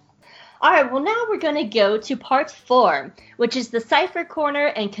 No. Alright, well now we're going to go to part 4, which is the Cipher Corner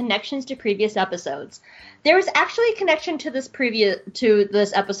and connections to previous episodes. There is actually a connection to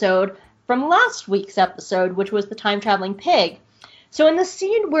this episode from last week's episode, which was the time-traveling pig. So in the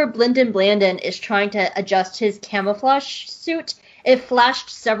scene where Blynden Blandon is trying to adjust his camouflage suit, it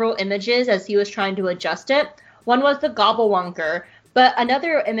flashed several images as he was trying to adjust it. One was the Gobblewonker, but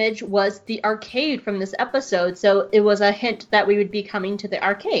another image was the arcade from this episode, so it was a hint that we would be coming to the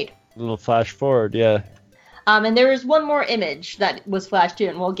arcade. A little flash forward, yeah. And there is one more image that was flashed too,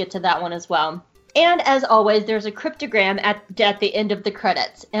 and we'll get to that one as well. And as always, there's a cryptogram at the end of the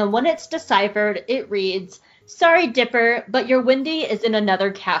credits, and when it's deciphered, it reads, "Sorry, Dipper, but your Wendy is in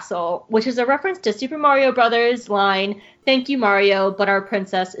another castle," which is a reference to Super Mario Brothers' line, "Thank you, Mario, but our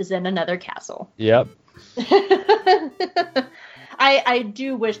princess is in another castle." Yep. I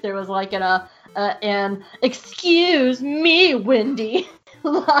do wish there was an "excuse me, Wendy"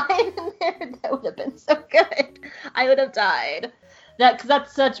 line in there. That would have been so good. I would have died.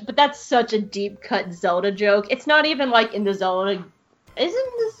 That's such a deep cut Zelda joke. It's not even in the Zelda.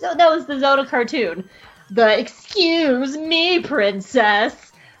 That was the Zelda cartoon. The "excuse me,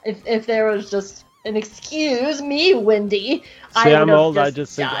 princess." If there was just an "excuse me, Wendy," See, I'm old. I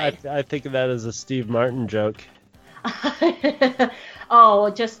think of that as a Steve Martin joke. Oh,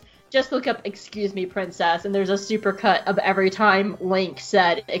 just look up "excuse me, princess," and there's a supercut of every time Link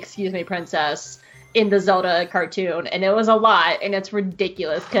said "excuse me, princess" in the Zelda cartoon, and it was a lot, and it's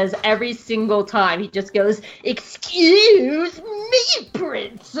ridiculous because every single time he just goes, "excuse me,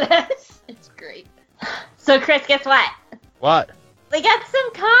 princess." It's great. So, Chris, guess what? What? We got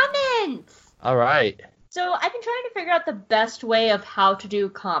some comments! All right. So, I've been trying to figure out the best way of how to do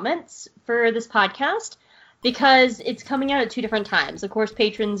comments for this podcast, because it's coming out at 2 different times. Of course,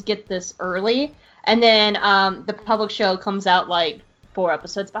 patrons get this early, and then the public show comes out 4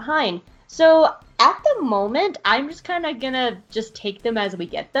 episodes behind. So, at the moment, I'm just kind of gonna just take them as we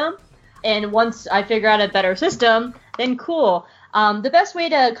get them, and once I figure out a better system, then cool. The best way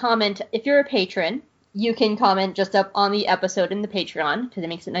to comment, if you're a patron, you can comment just up on the episode in the Patreon, because it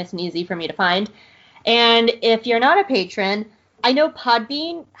makes it nice and easy for me to find. And if you're not a patron, I know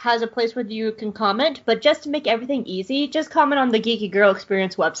Podbean has a place where you can comment, but just to make everything easy, just comment on the Geeky Girl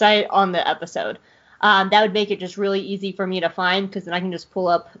Experience website on the episode. That would make it just really easy for me to find, because then I can just pull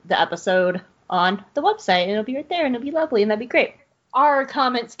up the episode on the website. And it'll be right there, and it'll be lovely, and that'd be great. Our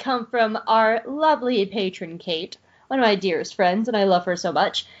comments come from our lovely patron, Kate, one of my dearest friends, and I love her so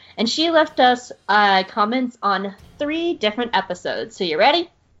much. And she left us comments on 3 different episodes. So you ready?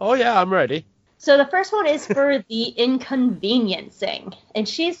 Oh, yeah, I'm ready. So the first one is for the inconveniencing. And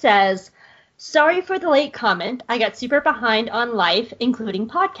she says, sorry for the late comment. I got super behind on life, including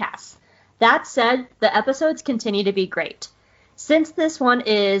podcasts. That said, the episodes continue to be great. Since this one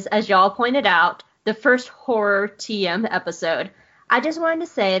is, as y'all pointed out, the first horror TM episode, I just wanted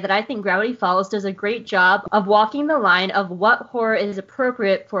to say that I think Gravity Falls does a great job of walking the line of what horror is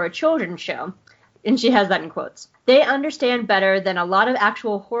appropriate for a children's show. And she has that in quotes. They understand better than a lot of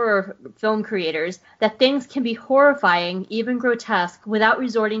actual horror film creators that things can be horrifying, even grotesque, without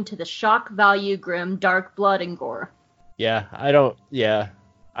resorting to the shock value, grim, dark blood and gore. Yeah, I don't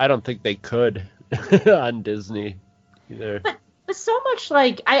think they could on Disney either. But so much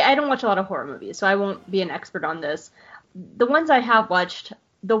like, I don't watch a lot of horror movies, so I won't be an expert on this. The ones I have watched,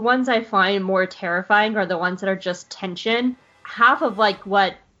 the ones I find more terrifying are the ones that are just tension. Half of like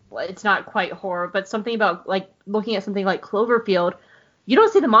what, it's not quite horror, but something about like looking at something like Cloverfield, you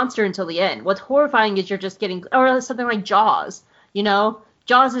don't see the monster until the end. What's horrifying is you're just getting, or something like Jaws, you know?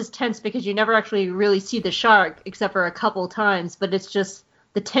 Jaws is tense because you never actually really see the shark except for a couple times, but it's just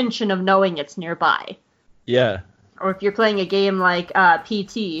the tension of knowing it's nearby. Yeah. Or if you're playing a game like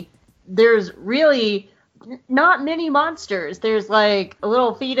PT, there's really not many monsters. There's like a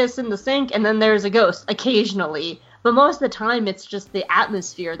little fetus in the sink, and then there's a ghost occasionally. But most of the time, it's just the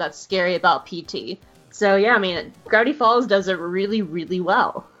atmosphere that's scary about PT. So yeah, I mean, Gravity Falls does it really, really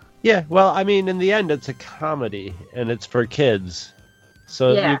well. Yeah, well, I mean, in the end, it's a comedy, and it's for kids.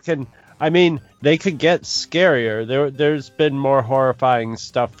 So Yeah. you can, I mean, they could get scarier. There's been more horrifying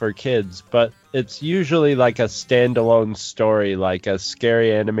stuff for kids, but it's usually like a standalone story, like a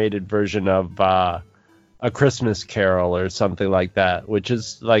scary animated version of A Christmas Carol or something like that, which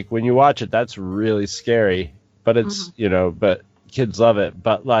is like, when you watch it, that's really scary. But it's, but kids love it.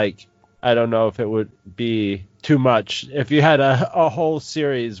 But like, I don't know if it would be too much if you had a whole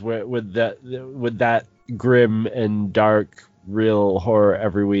series with that grim and dark real horror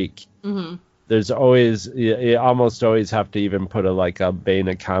every week. Mm-hmm. There's always, you almost always have to even put a vein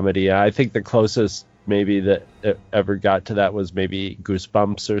of comedy. I think the closest maybe that it ever got to that was maybe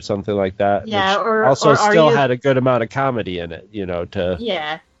Goosebumps or something like that. Yeah, which or also still you... had a good amount of comedy in it,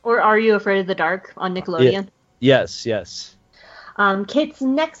 Yeah, or Are You Afraid of the Dark on Nickelodeon? Yes. Kate's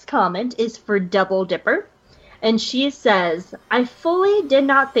next comment is for Double Dipper, and she says, I fully did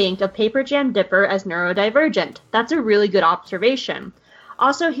not think of Paper Jam Dipper as neurodivergent. That's a really good observation.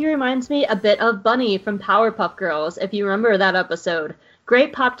 Also, he reminds me a bit of Bunny from Powerpuff Girls, if you remember that episode.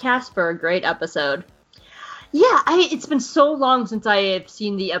 Great podcast for a great episode. Yeah, it's been so long since I have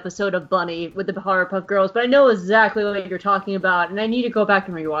seen the episode of Bunny with the Powerpuff Girls, but I know exactly what you're talking about, and I need to go back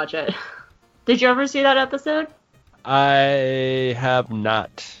and rewatch it. Did you ever see that episode? I have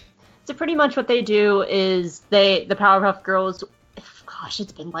not. So pretty much what they do is the Powerpuff Girls, gosh,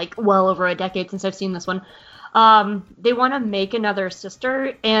 it's been like well over a decade since I've seen this one. They want to make another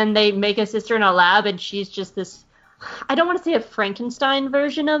sister, and they make a sister in a lab, and she's just this, I don't want to say a Frankenstein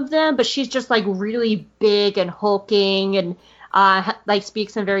version of them, but she's just like really big and hulking and like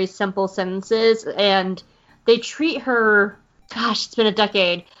speaks in very simple sentences, and they treat her, gosh, it's been a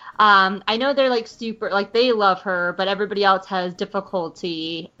decade. I know they're like super, like they love her, but everybody else has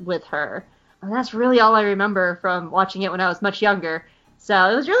difficulty with her. And that's really all I remember from watching it when I was much younger.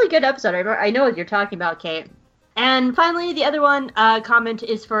 So it was a really good episode. I know what you're talking about, Kate. And finally, the other one comment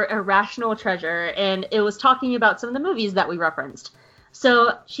is for Irrational Treasure, and it was talking about some of the movies that we referenced.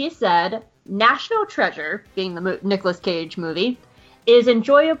 So she said, National Treasure, being the Nicolas Cage movie, is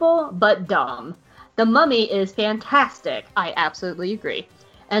enjoyable but dumb. The Mummy is fantastic. I absolutely agree.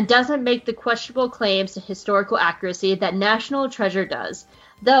 And doesn't make the questionable claims to historical accuracy that National Treasure does,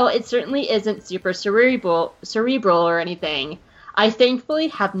 though it certainly isn't super cerebral or anything. I thankfully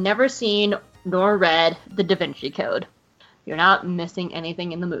have never seen nor read The Da Vinci Code. You're not missing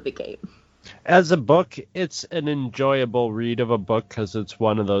anything in the movie, Kate. As a book, it's an enjoyable read of a book because it's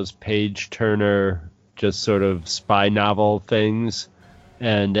one of those page-turner, just sort of spy novel things.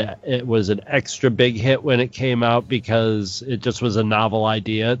 And it was an extra big hit when it came out because it just was a novel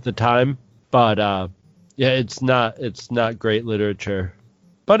idea at the time. But yeah, it's not great literature.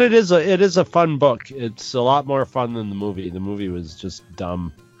 But it is a fun book. It's a lot more fun than the movie. The movie was just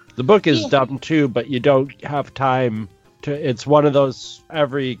dumb. The book is dumb too, but you don't have time to. It's one of those,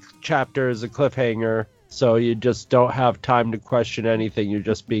 every chapter is a cliffhanger, so you just don't have time to question anything. You're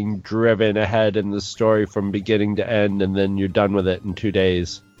just being driven ahead in the story from beginning to end, and then you're done with it in 2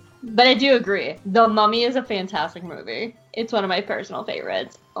 days. But I do agree. The Mummy is a fantastic movie. It's one of my personal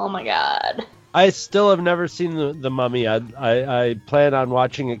favorites. Oh my god. I still have never seen the Mummy. I plan on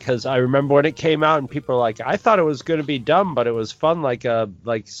watching it because I remember when it came out and people were like, I thought it was going to be dumb, but it was fun,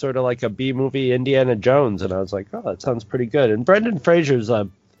 sort of like a B movie Indiana Jones. And I was like, oh, that sounds pretty good. And Brendan Fraser's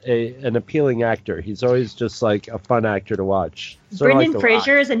an appealing actor. He's always just like a fun actor to watch. Brendan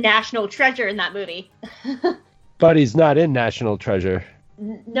Fraser is a national treasure in that movie. But he's not in National Treasure.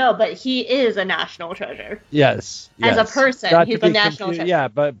 No, but he is a national treasure. Yes. As a person, he's a national treasure. Yeah,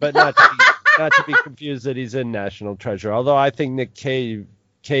 but not to be confused that he's in National Treasure. Although I think Nick Cage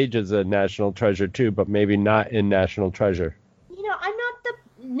is a national treasure too, but maybe not in National Treasure. You know,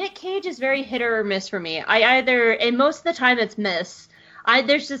 Nick Cage is very hit or miss for me. And most of the time it's miss. I've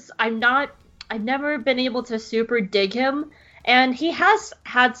never been able to super dig him. And he has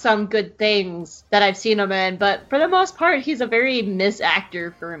had some good things that I've seen him in, but for the most part, he's a very miss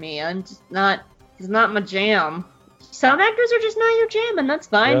actor for me. He's not my jam. Some actors are just not your jam, and that's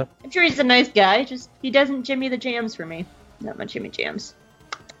fine. Yeah. I'm sure he's a nice guy, just he doesn't jimmy the jams for me. Not my jimmy jams.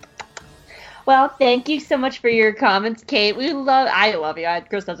 Well, thank you so much for your comments, Kate. I love you.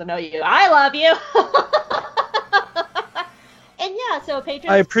 Chris doesn't know you. I love you. And yeah, so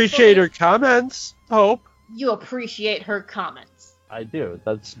patrons. I appreciate her comments. Hope. You appreciate her comments. I do.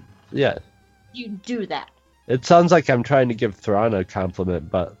 You do that. It sounds like I'm trying to give Thrawn a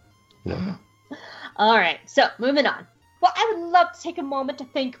compliment, but, you know. All right, so moving on. Well, I would love to take a moment to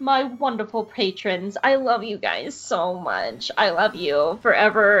thank my wonderful patrons. I love you guys so much. I love you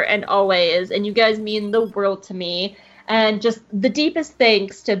forever and always, and you guys mean the world to me. And just the deepest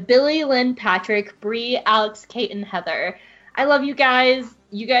thanks to Billy, Lynn, Patrick, Bree, Alex, Kate, and Heather. I love you guys.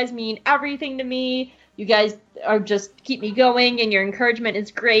 You guys mean everything to me. You guys are just keep me going, and your encouragement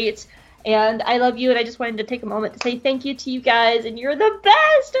is great. And I love you, and I just wanted to take a moment to say thank you to you guys, and you're the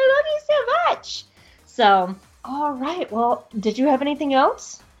best. I love you so much. So, all right. Well, did you have anything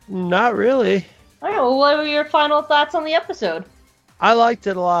else? Not really. All right. Well, what were your final thoughts on the episode? I liked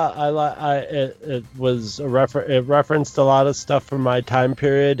it a lot. It referenced a lot of stuff from my time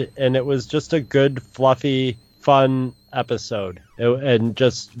period, and it was just a good, fluffy, fun episode, and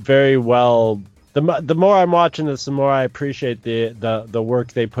just very well. The more I'm watching this, the more I appreciate the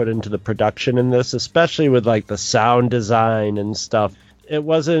work they put into the production in this, especially with like the sound design and stuff. It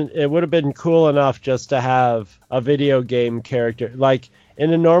would have been cool enough just to have a video game character. Like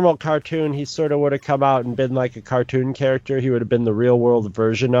in a normal cartoon, he sort of would have come out and been like a cartoon character. He would have been the real world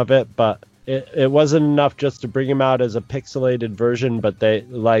version of it, but it wasn't enough just to bring him out as a pixelated version. But they,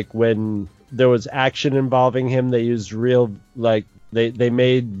 like, when there was action involving him, they used real, like, They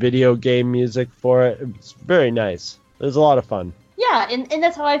made video game music for it. It's very nice. It was a lot of fun. Yeah, and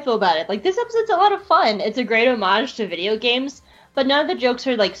that's how I feel about it. Like, this episode's a lot of fun. It's a great homage to video games, but none of the jokes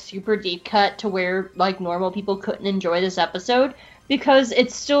are, like, super deep cut to where, like, normal people couldn't enjoy this episode, because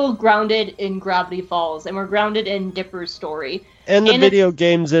it's still grounded in Gravity Falls, and we're grounded in Dipper's story. And the video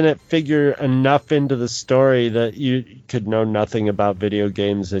games in it figure enough into the story that you could know nothing about video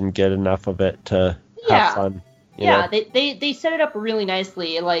games and get enough of it to have fun. Yeah, they set it up really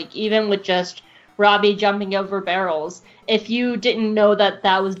nicely, like, even with just Robbie jumping over barrels. If you didn't know that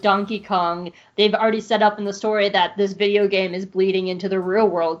was Donkey Kong, they've already set up in the story that this video game is bleeding into the real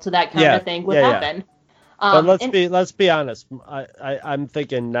world, so that kind of thing would happen. But let's be honest. I'm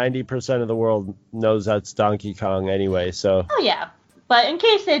thinking 90% of the world knows that's Donkey Kong anyway, so... Oh, yeah. But in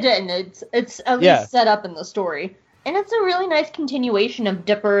case they didn't, it's at least set up in the story. And it's a really nice continuation of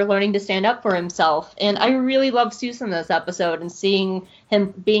Dipper learning to stand up for himself. And I really love Susan this episode and seeing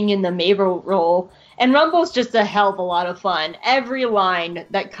him being in the Mabel role. And Rumble's just a hell of a lot of fun. Every line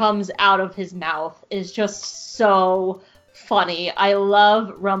that comes out of his mouth is just so funny. I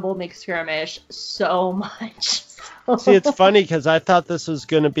love Rumble McSkirmish so much. See, it's funny because I thought this was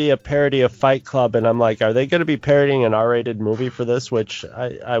going to be a parody of Fight Club, and I'm like, are they going to be parodying an R-rated movie for this? Which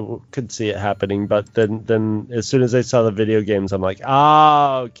I could see it happening, but then as soon as I saw the video games, I'm like,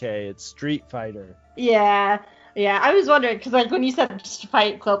 okay, it's Street Fighter. Yeah, I was wondering, because like when you said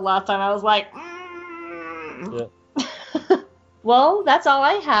Fight Club last time, I was like, Yeah. Well, that's all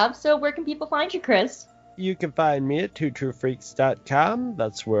I have, so where can people find you, Chris? You can find me at twotruefreaks.com.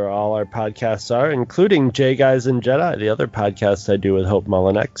 That's where all our podcasts are, including J Guys and Jedi, the other podcast I do with Hope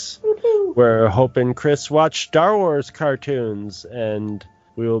Mullinex, where Hope and Chris watch Star Wars cartoons, and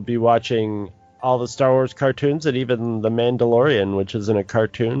we will be watching all the Star Wars cartoons and even The Mandalorian, which isn't a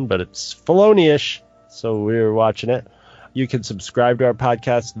cartoon, but it's Filoni-ish, so we're watching it. You can subscribe to our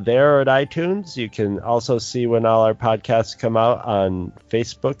podcast there or at iTunes. You can also see when all our podcasts come out on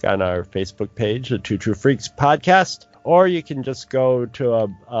Facebook, on our Facebook page, the Two True Freaks Podcast. or you can just go to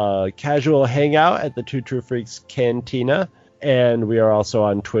a casual hangout at the Two True Freaks Cantina. And we are also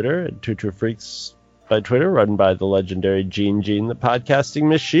on Twitter at Two True Freaks by Twitter, run by the legendary Gene, the podcasting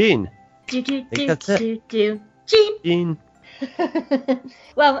machine. Gene.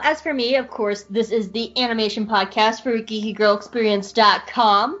 Well, as for me, of course, this is the animation podcast for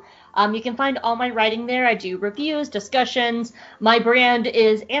GeekyGirlExperience.com. You can find all my writing there. I do reviews, discussions. My brand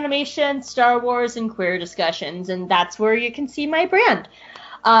is animation, Star Wars, and queer discussions, and that's where you can see my brand.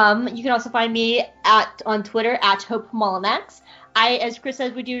 You can also find me on Twitter at Hope Molinax. As Chris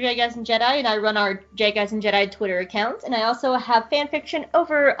says, we do Jedi Guys and Jedi, and I run our Jedi Guys and Jedi Twitter account, and I also have fanfiction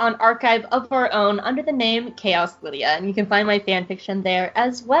over on Archive of Our Own under the name Chaos Lydia, and you can find my fanfiction there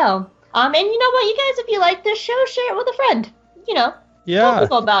as well. And you know what, you guys, if you like this show, share it with a friend. You know, tell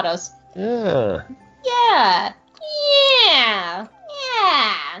people about us. Yeah. Yeah.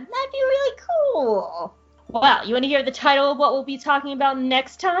 That'd be really cool. Well, you want to hear the title of what we'll be talking about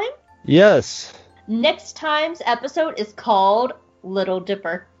next time? Yes. Next time's episode is called Little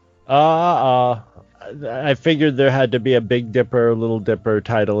Dipper. I figured there had to be a Big Dipper, Little Dipper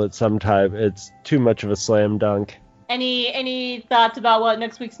title at some time. It's too much of a slam dunk. Any thoughts about what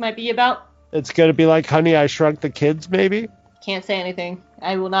next week's might be about? It's going to be like Honey, I Shrunk the Kids, maybe? Can't say anything.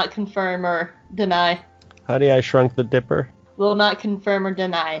 I will not confirm or deny. Honey, I Shrunk the Dipper? Will not confirm or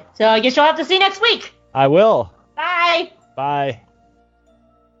deny. So I guess you'll have to see next week. I will. Bye. Bye.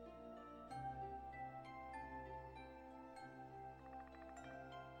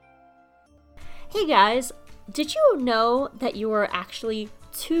 Hey guys, did you know that you are actually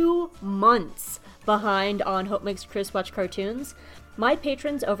 2 months behind on Hope Makes Chris Watch Cartoons? My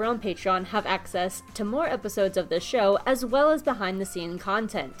patrons over on Patreon have access to more episodes of this show as well as behind-the-scenes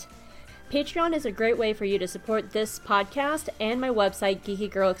content. Patreon is a great way for you to support this podcast and my website,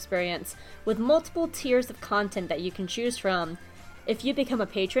 Geeky Girl Experience, with multiple tiers of content that you can choose from. If you become a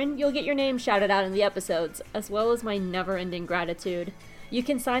patron, you'll get your name shouted out in the episodes, as well as my never-ending gratitude. You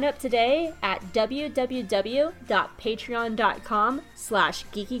can sign up today at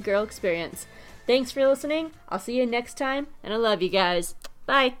www.patreon.com/geekygirlexperience. Thanks for listening. I'll see you next time, and I love you guys.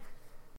 Bye.